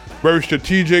doing. Very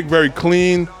strategic, very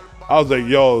clean. I was like,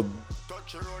 yo.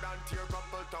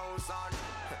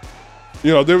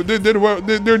 You know,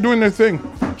 they're doing their thing.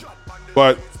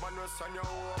 But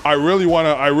I really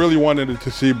wanted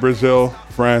to see Brazil,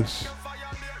 France.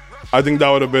 I think that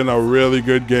would have been a really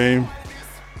good game.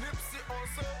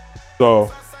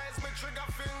 So,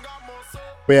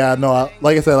 But yeah, no,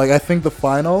 like I said, like I think the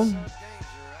final,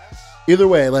 either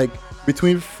way, like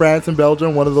between France and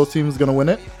Belgium, one of those teams is going to win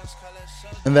it.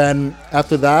 And then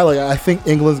after that, like I think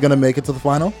England's going to make it to the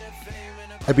final.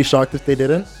 I'd be shocked if they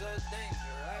didn't.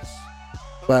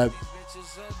 But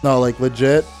no, like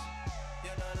legit.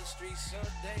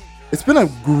 It's been a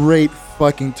great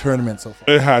fucking tournament so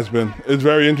far. It has been. It's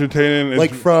very entertaining.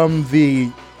 Like from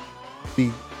the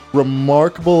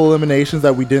remarkable eliminations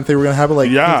that we didn't think we were gonna have, like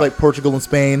teams like Portugal and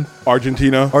Spain,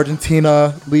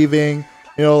 Argentina leaving,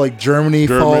 like Germany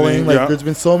falling. Like there's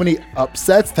been so many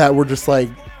upsets that were just like,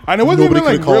 and it wasn't even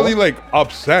like really like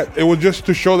upset. It was just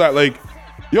to show that like,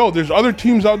 there's other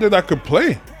teams out there that could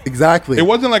play. Exactly. It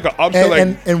wasn't like an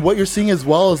upset. And what you're seeing as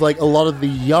well is like a lot of the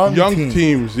young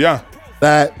teams.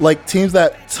 That like teams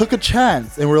that took a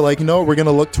chance and we're like, we're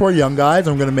gonna look to our young guys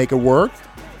and we're gonna make it work.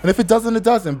 And if it doesn't, it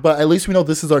doesn't. But at least we know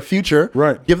this is our future.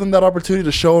 Right. Give them that opportunity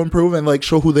to show, improve, and like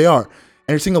show who they are. And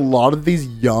you're seeing a lot of these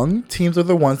young teams are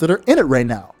the ones that are in it right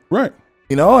now. Right.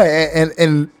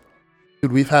 And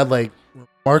dude, we've had like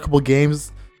remarkable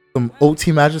games, some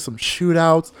OT matches, some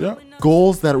shootouts,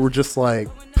 goals that were just like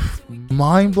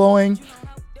mind blowing.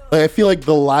 Like I feel like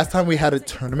the last time we had a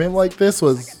tournament like this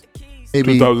was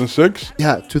maybe 2006.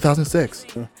 Yeah, 2006.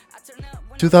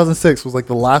 2006 was like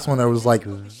the last one that was like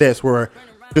this, where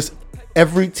just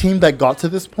every team that got to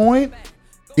this point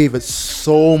gave it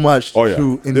so much to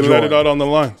enjoy. They let it out on the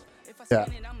line. Yeah.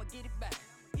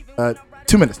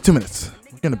 2 minutes.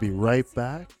 We're going to be right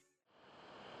back.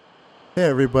 Hey,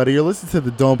 everybody. You're listening to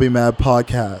the Don't Be Mad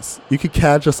podcast. You can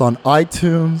catch us on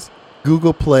iTunes,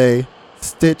 Google Play,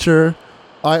 Stitcher,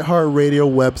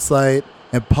 iHeartRadio website,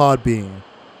 and Podbean.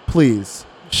 Please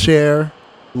share,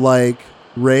 like,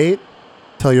 rate,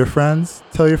 tell your friends,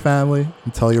 tell your family,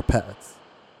 and tell your pets.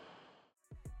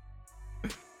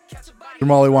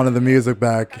 Jamali wanted the music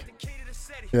back.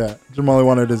 Yeah, Jamali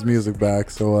wanted his music back.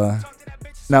 So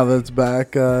now that it's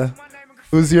back,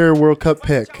 who's your World Cup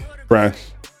pick?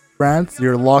 France,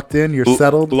 you're locked in, you're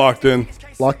settled? Locked in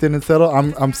and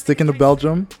settled. I'm sticking to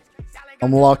Belgium.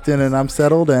 I'm locked in and I'm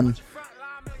settled. And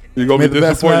you're going to be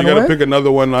disappointed. You got to pick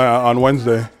another one on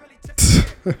Wednesday.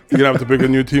 You're going to have to pick a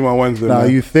new team on Wednesday. No,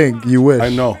 you think. You wish. I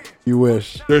know. You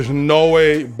wish. There's no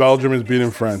way Belgium is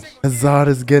beating France. Hazard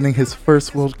is getting his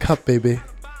first World Cup, baby.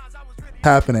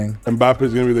 Happening. Mbappe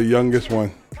is going to be the youngest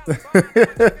one.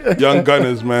 Young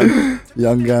Gunners, man.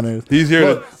 Young Gunners. He's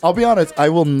here. I'll be honest. I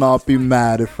will not be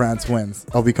mad if France wins.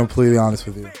 I'll be completely honest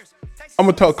with you. I'm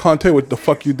going to tell Conte what the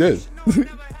fuck you did.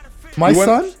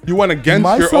 You went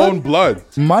against your own blood.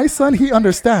 My son, he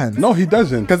understands. No, he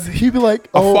doesn't. Because he'd be like,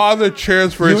 a father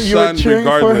cheers for his son cheering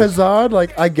regardless. For Hazard?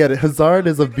 Like, I get it. Hazard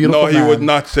is a beautiful man. No, he would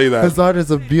not say that. Hazard is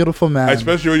a beautiful man.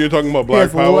 Especially when you're talking about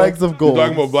black power. Legs of gold. You're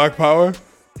talking about black power?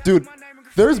 Dude,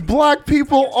 there's black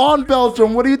people on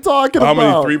Belgium. What are you talking about?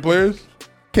 How many? 3 players?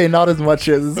 Okay, not as much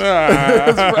as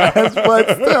France,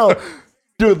 but still.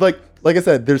 Dude, like I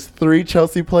said, there's 3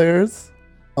 Chelsea players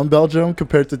on Belgium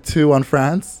compared to 2 on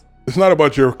France. It's not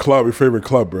about your favorite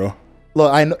club, bro.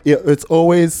 Look, I know it's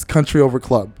always country over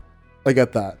club. I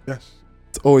get that. Yes.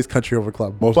 It's always country over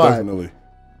club. Most definitely.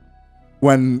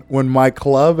 When my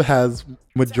club has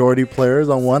majority players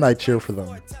on one, I cheer for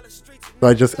them. So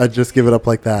I just give it up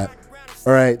like that.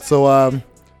 All right. So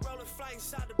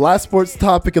last sports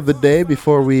topic of the day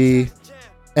before we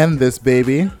end this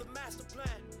baby.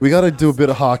 We got to do a bit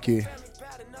of hockey.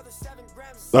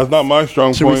 That's not my strong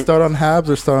point. Should we start on Habs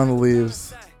or start on the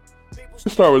Leafs?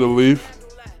 Let's start with the Leaf.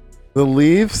 The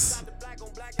Leafs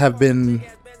have been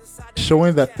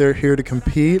showing that they're here to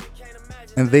compete,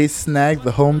 and they snagged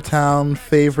the hometown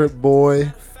favorite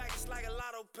boy,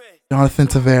 Jonathan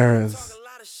Tavares.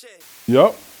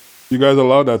 Yep. You guys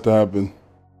allowed that to happen.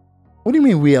 What do you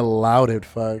mean we allowed it,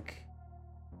 fuck?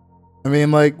 I mean,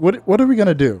 like, what are we going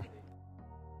to do?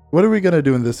 What are we going to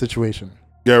do in this situation?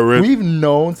 Get rid. We've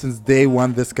known since day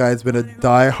one this guy's been a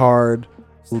diehard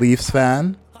Leafs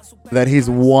fan, that he's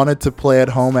wanted to play at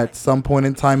home at some point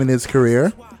in time in his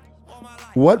career.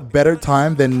 What better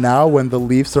time than now when the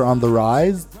Leafs are on the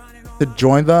rise to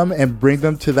join them and bring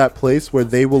them to that place where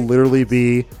they will literally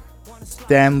be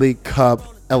Stanley Cup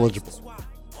eligible?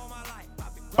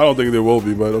 I don't think they will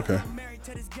be, but okay.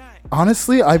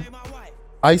 Honestly,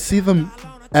 I see them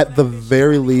at the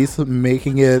very least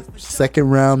making it second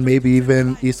round, maybe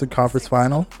even Eastern Conference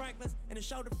Final.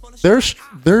 They're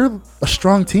a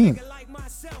strong team.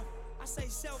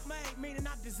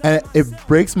 And it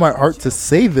breaks my heart to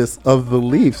say this of the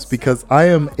Leafs because I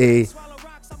am a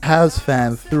Habs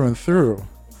fan through and through.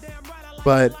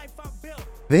 But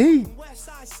they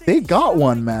got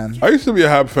one, man. I used to be a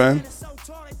Habs fan,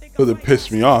 so they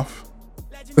pissed me off.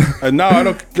 And now I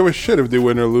don't give a shit if they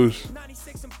win or lose.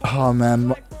 Oh, man.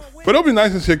 But it'll be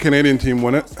nice to see a Canadian team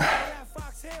win it.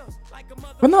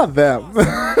 But not them.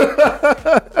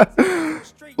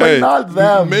 Hey, not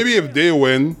them. Maybe if they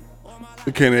win,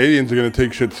 the Canadians are going to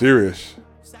take shit serious.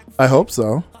 I hope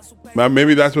so. Man,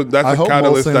 maybe that's I a hope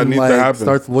catalyst Molson that needs to happen.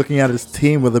 starts looking at his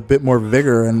team with a bit more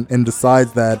vigor and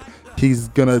decides that he's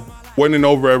gonna Winning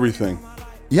over everything.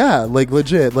 Yeah, like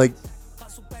legit. Like,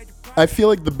 I feel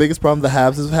like the biggest problem the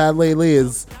Habs have had lately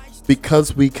is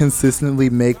because we consistently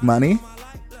make money.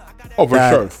 Oh, for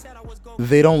that sure.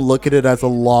 They don't look at it as a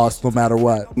loss no matter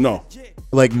what. No.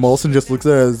 Like, Molson just looks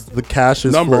at it as the cash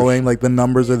is Numbers. flowing, like the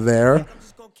numbers are there,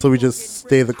 so we just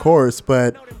stay the course.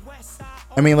 But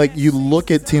I mean, like, you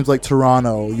look at teams like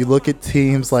Toronto, you look at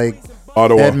teams like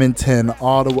Ottawa. Edmonton,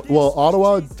 Ottawa. Well,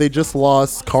 Ottawa, they just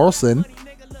lost Carlson.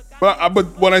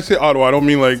 But when I say Ottawa, I don't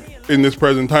mean like in this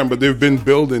present time, but they've been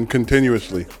building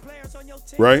continuously,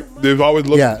 right? They've always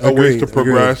looked at ways to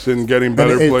progress and getting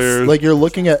better And it's players. Like, you're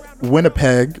looking at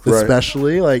Winnipeg, Right.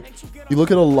 especially. Like, you look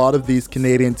at a lot of these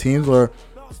Canadian teams where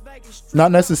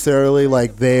not necessarily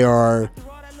like they are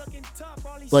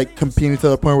like competing to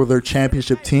the point where they're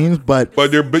championship teams, but they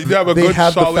have a they good,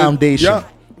 have solid the foundation. Yeah,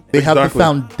 They have the exactly.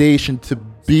 foundation to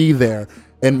be there,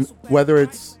 and whether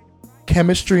it's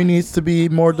chemistry needs to be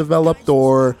more developed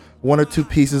or one or two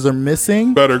pieces are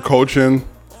missing, Better coaching.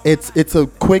 it's a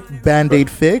quick band-aid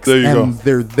fix There you and go.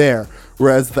 they're there.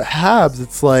 Whereas the Habs,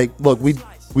 it's like, look,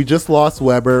 we just lost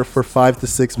Weber for 5 to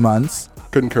 6 months,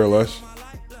 Couldn't care less.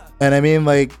 and I mean,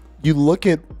 like, you look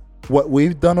at what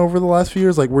we've done over the last few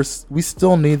years, like, we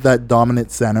still need that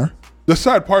dominant center. The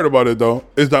sad part about it, though,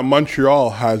 is that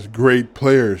Montreal has great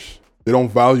players. They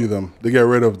don't value them. They get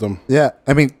rid of them. Yeah,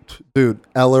 I mean, dude,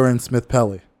 Eller and Smith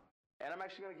Pelly. And I'm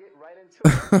actually going to get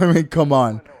right into it. I mean, come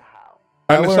on.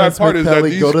 And the Eller sad and part is that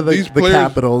Smith-Pelly go to these the players,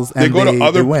 Capitals they and go to they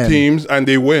other win. teams and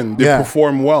they win. They Yeah.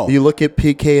 perform well. You look at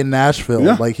PK in Nashville,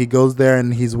 Yeah. like, he goes there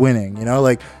and he's winning. You know,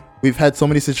 like, we've had so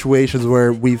many situations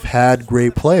where we've had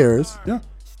great players. Yeah.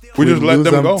 We just let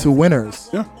lose them go. to winners.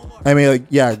 Yeah. I mean, like,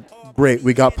 yeah, great.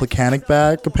 We got Plekanec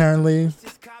back, apparently.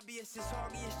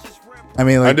 I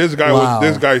mean, like, And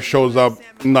this guy shows up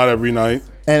not every night.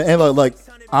 and like,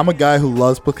 I'm a guy who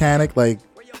loves Plekanec. Like,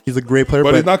 he's a great player,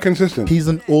 But but he's not consistent. he's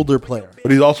an older player.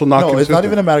 But he's also not No, consistent. it's not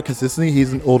even a matter of consistency.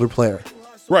 He's an older player.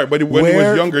 Right, but when he was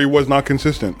Where- younger, he was not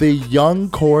consistent. The young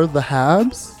core of the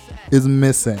Habs is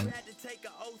missing.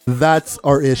 That's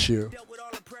our issue.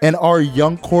 And our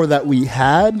young core that we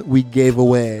had, we gave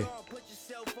away.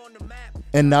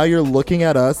 And now you're looking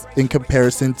at us in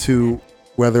comparison to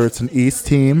whether it's an East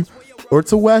team or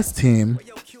it's a West team.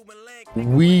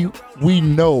 We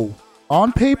know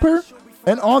on paper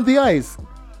and on the ice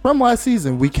from last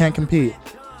season we can't compete.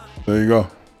 There you go.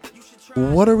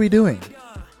 What are we doing?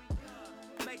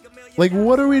 Like,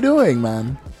 what are we doing,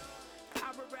 man?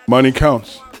 Money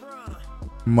counts.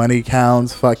 Money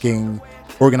counts, fucking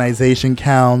organization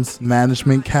counts,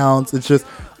 management counts. It's just,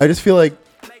 I just feel like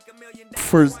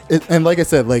and like I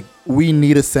said, like, we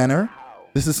need a center.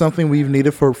 This is something we've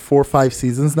needed for 4 or 5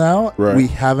 seasons now. Right. We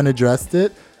haven't addressed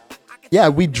it. Yeah,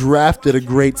 we drafted a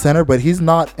great center, but he's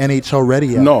not NHL ready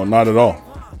yet. No, not at all.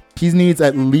 He needs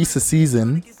at least a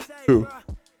season. True.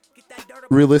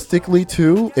 Realistically,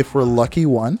 2, if we're lucky,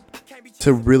 1,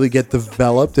 to really get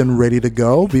developed and ready to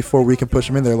go before we can push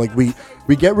him in there. Like, we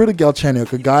get rid of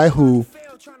Galchenyuk, a guy who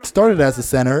started as a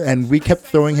center, and we kept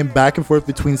throwing him back and forth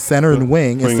between center and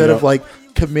wing instead of, like,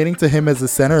 committing to him as a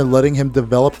center and letting him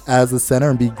develop as a center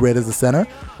and be great as a center.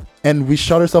 And we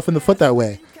shot ourselves in the foot that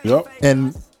way. Yep.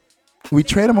 And we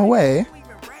trade him away.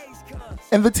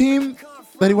 And the team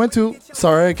that he went to,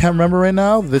 sorry, I can't remember right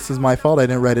now. This is my fault. I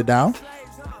didn't write it down.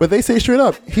 But they say straight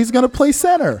up, he's going to play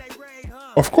center.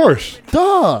 Of course.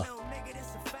 Duh.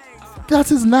 That's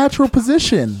his natural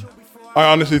position. I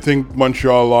honestly think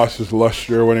Montreal lost his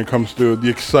luster when it comes to the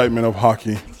excitement of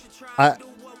hockey.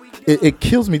 It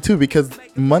kills me too, because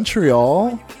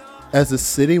Montreal, as a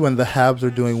city, when the Habs are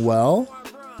doing well,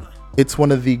 it's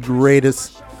one of the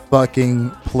greatest fucking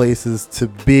places to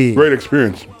be. Great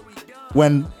experience.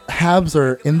 When Habs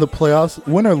are in the playoffs,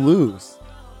 win or lose,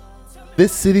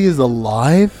 this city is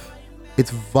alive.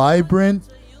 It's vibrant.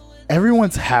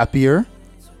 Everyone's happier.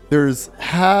 There's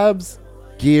Habs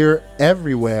gear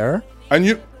everywhere.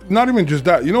 And not even just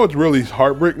that. You know what's really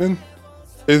heartbreaking?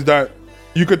 Is that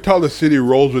you could tell the city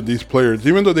rolls with these players.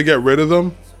 Even though they get rid of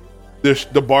them,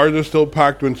 the bars are still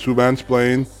packed when Subban's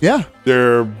playing. Yeah.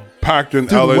 They're packed when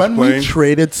Dude, Ellis when playing. we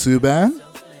traded Subban,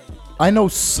 I know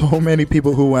so many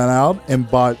people who went out and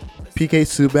bought PK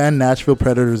Subban Nashville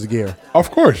Predators gear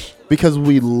Of course. because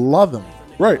we love him.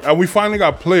 Right. And we finally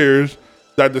got players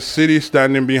that the city's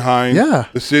standing behind. Yeah.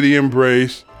 The city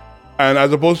embrace. And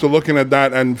as opposed to looking at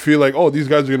that and feel like, oh, these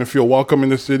guys are going to feel welcome in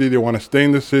the city. They want to stay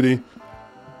in the city.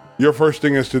 Your first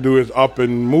thing is to do is up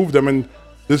and move them. And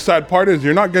the sad part is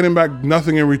you're not getting back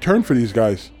nothing in return for these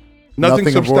guys. Nothing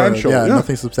of worth. substantial. Yeah, Yeah.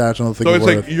 nothing substantial. Nothing So of it's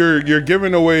worth. like you're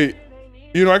giving away.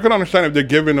 I could understand if they're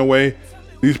giving away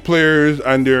these players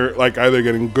and they're like either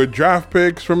getting good draft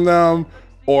picks from them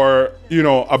or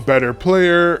a better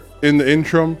player in the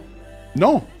interim.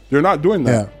 No, they're not doing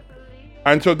that. yeah,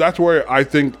 And so that's where I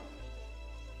think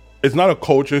it's not a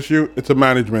coach issue; it's a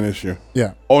management issue,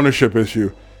 yeah, ownership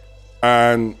issue.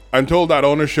 And until that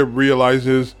ownership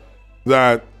realizes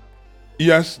that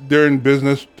yes, they're in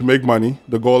business to make money.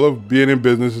 The goal of being in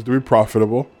business is to be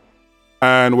profitable.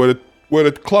 And with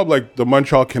a club like the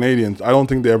Montreal Canadiens, I don't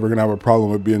think they're ever gonna have a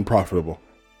problem with being profitable.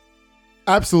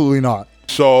 absolutely not.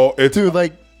 So it's Dude,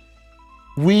 like,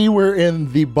 we were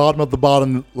in the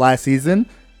bottom last season,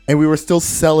 and we were still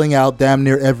selling out damn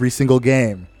near every single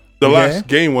game. the okay? last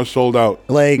game was sold out.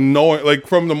 Like-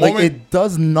 from the Like, moment it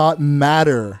does not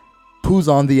matter who's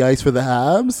on the ice for the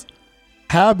Habs.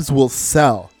 Habs will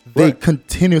sell. They Right.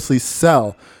 continuously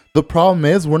sell. The problem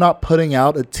is we're not putting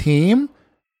out a team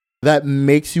that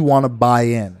makes you want to buy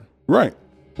in, right.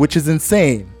 which is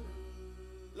insane.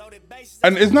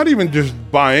 And it's not even just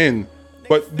buy-in,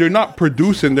 but they're not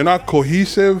producing. They're not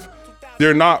cohesive.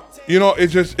 They're not.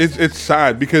 It's just it's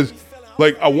sad because,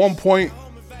 like, at one point,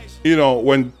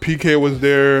 when PK was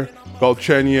there,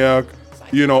 Galchenyuk,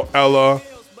 Ella,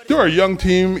 they were a young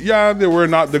team. Yeah, they were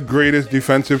not the greatest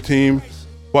defensive team,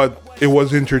 but it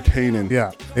was entertaining.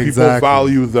 Yeah, People exactly.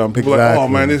 value them. People are like, oh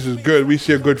Exactly. man, this is good. We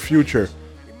see a good future.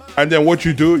 And then what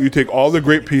you do, you take all the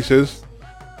great pieces,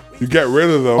 you get rid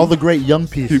of them. All the great young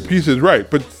pieces. Pieces, right?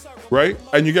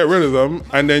 And you get rid of them,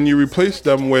 and then you replace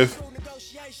them with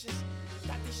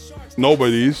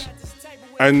nobodies,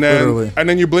 and Literally.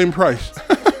 then you blame Price.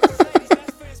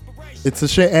 It's a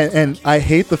shame, and I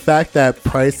hate the fact that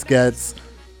Price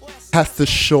has to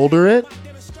shoulder it,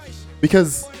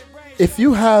 because if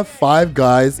you have 5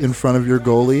 guys in front of your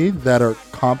goalie that are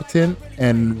competent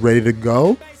and ready to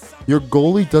go, your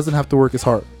goalie doesn't have to work as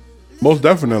hard. Most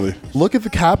definitely, Look at the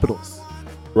Capitals.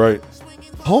 right?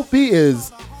 Holtby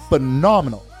is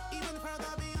phenomenal,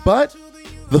 but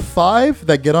the 5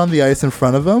 that get on the ice in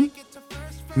front of him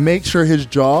make sure his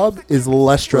job is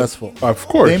less stressful. Of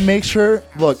course. They make sure,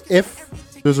 look, if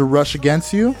there's a rush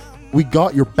against you, we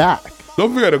got your back.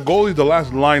 Don't forget, a goalie's the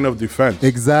last line of defense.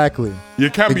 Exactly. You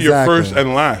can't be your Exactly. first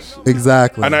and last.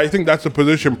 Exactly. And I think that's the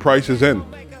position Price is in.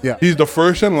 Yeah. He's the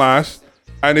first and last,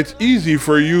 and it's easy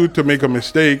for you to make a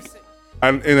mistake.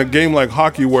 And in a game like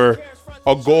hockey, where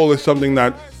a goal is something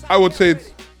that I would say,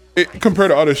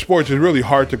 compared to other sports, is really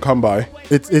hard to come by.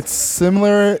 It's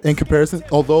similar in comparison,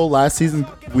 although last season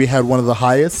we had one of the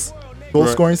highest goal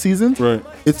Right. scoring seasons. Right.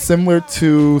 It's similar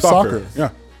to soccer, Yeah.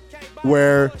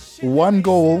 where one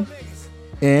goal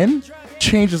in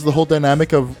changes the whole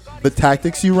dynamic of the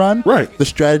tactics you run, Right. the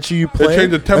strategy you play,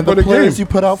 changed the tempo and the of the players game. you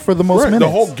put out for the most Right. minutes.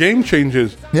 The whole game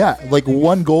changes. Yeah, like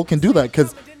one goal can do that,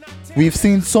 because we've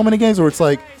seen so many games where it's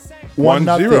like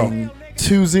 1-0,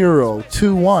 2-0,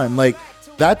 2-1. Like,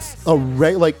 that's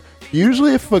like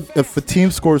usually if a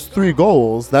team scores 3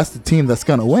 goals, that's the team that's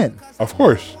gonna win. Of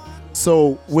course.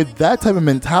 So with that type of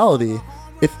mentality,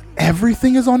 if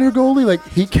everything is on your goalie, like,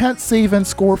 he can't save and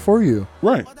score for you.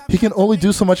 Right. He can only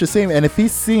do so much as saving, and if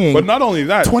he's seeing But not only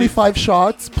that, 25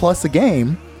 shots plus a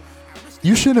game,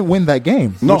 you shouldn't win that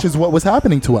game, No. which is what was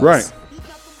happening to us. Right.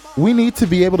 We need to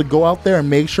be able to go out there and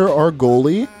make sure our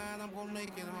goalie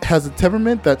has a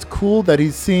temperament that's cool, that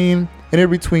he's seeing anywhere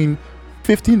between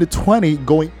 15 to 20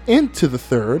 going into the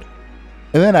third.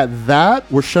 And then at that,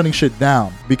 we're shutting shit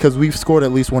down because we've scored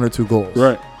at least 1 or 2 goals.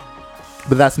 Right.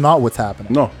 But that's not what's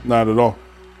happening. No, not at all.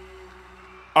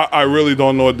 I really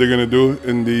don't know what they're going to do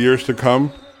in the years to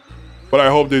come. But I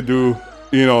hope they do,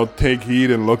 take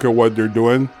heed and look at what they're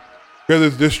doing. Because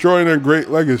it's destroying their great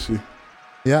legacy.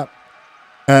 Yeah.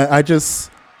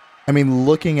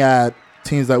 Looking at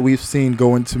teams that we've seen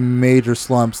go into major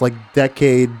slumps, like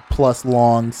decade-plus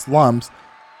long slumps,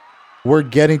 we're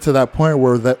getting to that point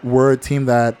where we're a team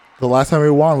that the last time we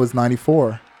won was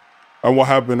 94. And what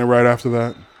happened right after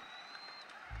that?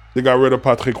 They got rid of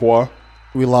Patrick Roy.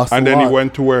 We lost And a then lot. he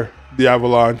went to where? The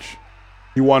Avalanche.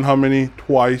 He won how many?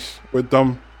 Twice with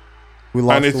them. We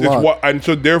lost And a lot. and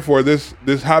so therefore this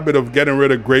habit of getting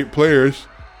rid of great players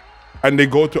and they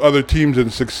go to other teams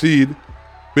and succeed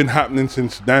been happening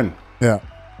since then. Yeah.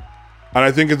 And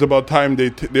I think it's about time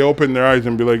they open their eyes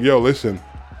and be like, yo, listen,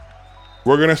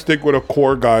 we're going to stick with a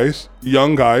core guys,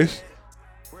 young guys,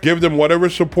 give them whatever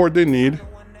support they need,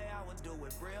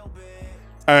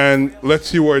 and let's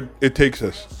see where it takes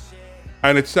us.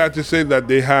 And it's sad to say that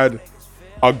they had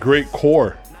a great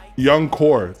core, young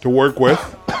core to work with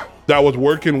that was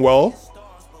working well,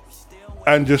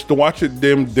 and just to watch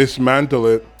them dismantle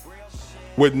it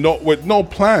with no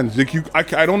plans.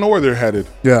 Like I don't know where they're headed.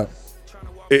 Yeah.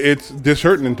 It's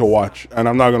disheartening to watch, and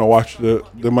I'm not going to watch the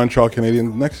Montreal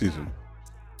Canadiens next season.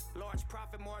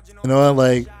 You know what,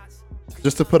 like,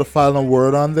 just to put a final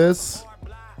word on this,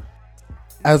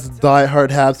 as a diehard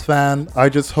Habs fan, I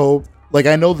just hope, like,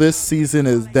 I know this season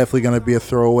is definitely going to be a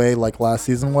throwaway like last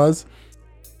season was,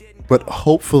 but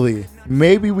hopefully,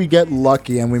 maybe we get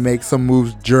lucky and we make some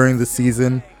moves during the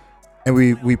season and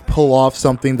we pull off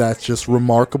something that's just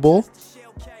remarkable.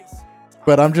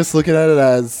 But I'm just looking at it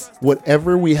as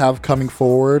whatever we have coming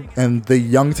forward and the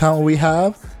young talent we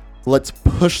have, let's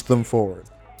push them forward.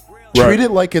 Right. Treat it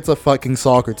like it's a fucking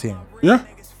soccer team. Yeah.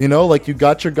 You know, like you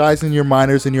got your guys in your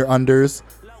minors and your unders.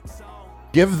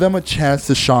 Give them a chance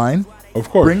to shine. Of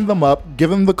course. Bring them up. Give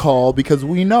them the call because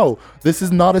we know this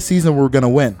is not a season we're going to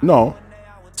win. No.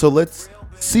 So let's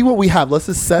see what we have. Let's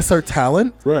assess our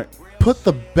talent. Right. Put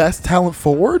the best talent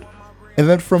forward. And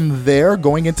then from there,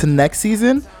 going into next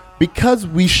season, because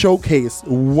we showcase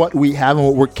what we have and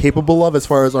what we're capable of as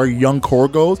far as our young core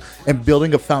goes and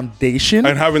building a foundation.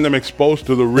 And having them exposed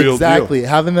to the real Exactly. deal.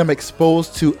 Having them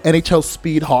exposed to NHL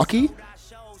speed hockey.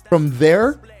 From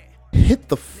there, hit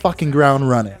the fucking ground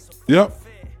running. Yep.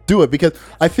 Do it, because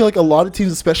I feel like a lot of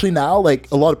teams, especially now, like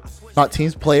a lot of, not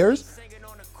teams, players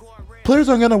aren't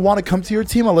going to want to come to your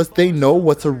team unless they know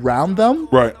what's around them.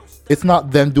 Right. It's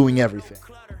not them doing everything.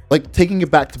 Like taking it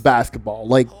back to basketball.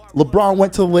 Like LeBron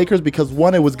went to the Lakers because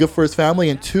one, it was good for his family,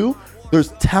 and two, there's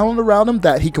talent around him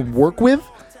that he can work with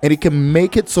and he can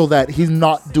make it so that he's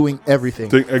not doing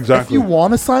everything. Exactly. If you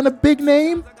want to sign a big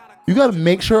name, you got to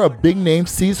make sure a big name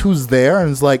sees who's there and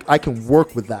is like, I can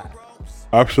work with that.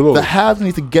 Absolutely. The Habs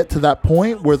need to get to that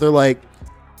point where they're like,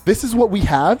 this is what we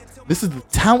have. This is the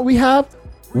talent we have.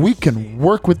 We can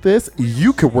work with this.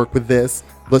 You can work with this.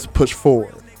 Let's push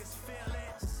forward.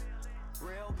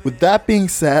 With that being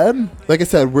said, like I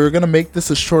said, we're going to make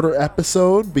this a shorter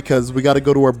episode because we got to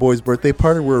go to our boy's birthday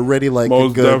party. We're already like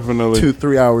Most a good definitely.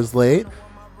 2-3 hours late.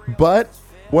 But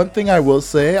one thing I will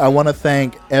say, I want to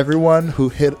thank everyone who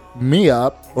hit me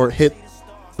up or hit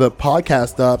the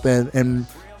podcast up and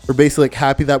we're basically like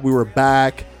happy that we were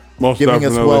back. Most giving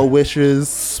definitely. us well wishes,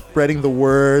 spreading the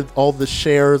word, all the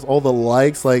shares, all the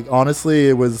likes. Like honestly,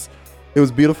 it was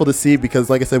beautiful to see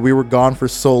because like I said, we were gone for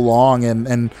so long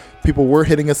and people were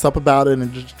hitting us up about it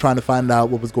and just trying to find out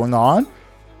what was going on.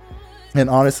 And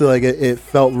honestly, like it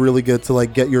felt really good to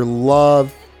like get your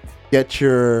love, get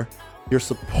your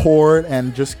support,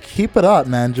 and just keep it up,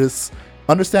 man. Just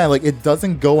understand, like it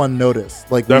doesn't go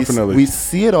unnoticed. Like Definitely. we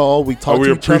see it all. We talk we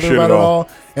to each other appreciate about it it all. all.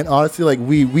 And honestly, like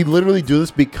we literally do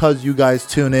this because you guys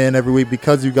tune in every week,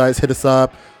 because you guys hit us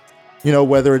up. You know,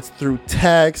 whether it's through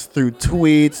text, through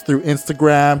tweets, through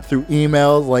Instagram, through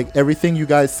emails, like everything you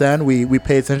guys send, we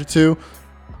pay attention to.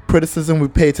 Criticism, we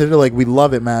pay attention to. Like we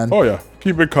love it, man. Oh yeah,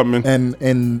 keep it coming.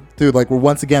 And dude, like we're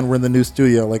in the new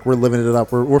studio. Like we're living it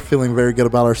up. We're feeling very good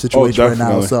about our situation right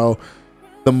now. definitely. So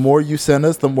the more you send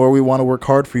us, the more we want to work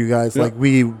hard for you guys. Yeah. Like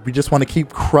we just want to keep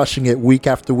crushing it week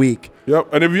after week.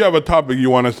 Yep. And if you have a topic you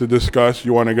want us to discuss,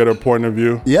 you want to get a point of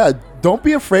view. Yeah, don't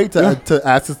be afraid to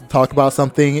ask us to talk about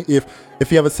something. If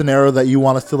you have a scenario that you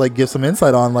want us to like give some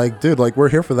insight on, like dude, like we're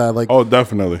here for that. Like Oh,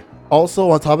 definitely.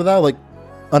 also on top of that, like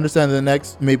understand the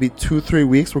next maybe 2-3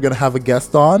 weeks we're gonna have a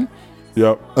guest on.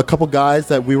 Yep. A couple guys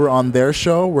that we were on their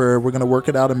show where we're gonna work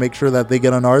it out and make sure that they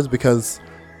get on ours because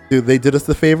dude, they did us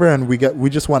the favor and we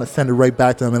just want to send it right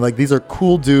back to them. And like these are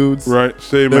cool dudes. Right.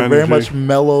 Same They're energy. very much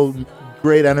mellow,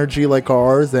 great energy like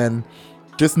ours. And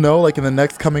just know like in the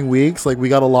next coming weeks, like we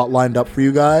got a lot lined up for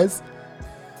you guys.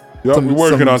 Yep. We're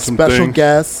working on some special things.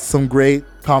 guests, some great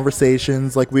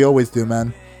conversations like we always do,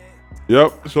 man.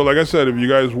 Yep. So like I said, if you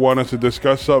guys want us to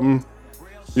discuss something,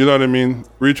 you know what I mean,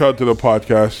 reach out to the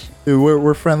podcast Dude,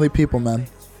 we're friendly people, man.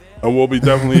 and we'll be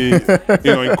definitely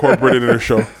incorporated in our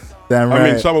show. Damn right.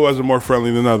 I mean, some of us are more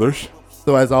friendly than others.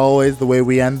 So as always, the way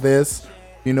we end this,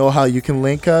 you know how you can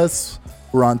link us.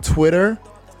 We're on Twitter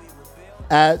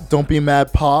at Don't Be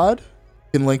Mad Pod.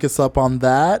 You can link us up on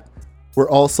that. We're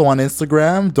also on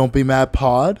Instagram, Don't Be Mad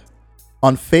Pod.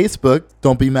 On Facebook,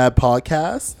 Don't Be Mad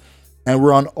Podcast. And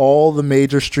we're on all the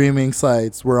major streaming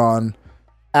sites. We're on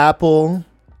Apple.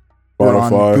 We're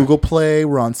on Spotify. Google Play.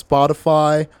 We're on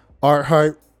Spotify,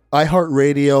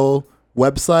 iHeartRadio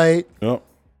website, Yep.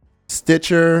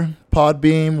 Stitcher,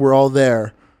 Podbeam. We're all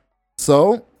there.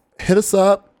 So hit us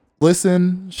up,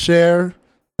 listen, share,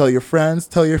 tell your friends,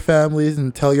 tell your families,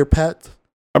 and tell your pets.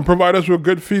 And provide us with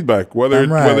good feedback. Whether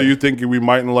Damn right. whether you think we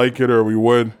mightn't like it or we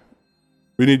would.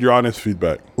 We need your honest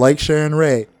feedback. Like, share, and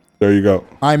rate. There you go.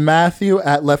 I'm Matthew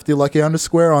at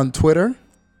LeftyLucky_ on Twitter.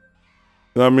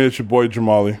 I mean, it's your boy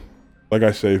Jamali. like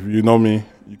I say, if you know me,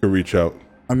 you can reach out.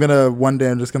 One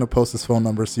day I'm just gonna post his phone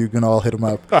number so you can all hit him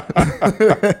up.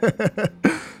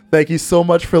 Thank you so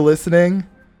much for listening.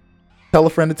 Tell a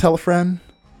friend to tell a friend.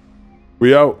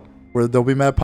 We out. We're the Don't Be Mad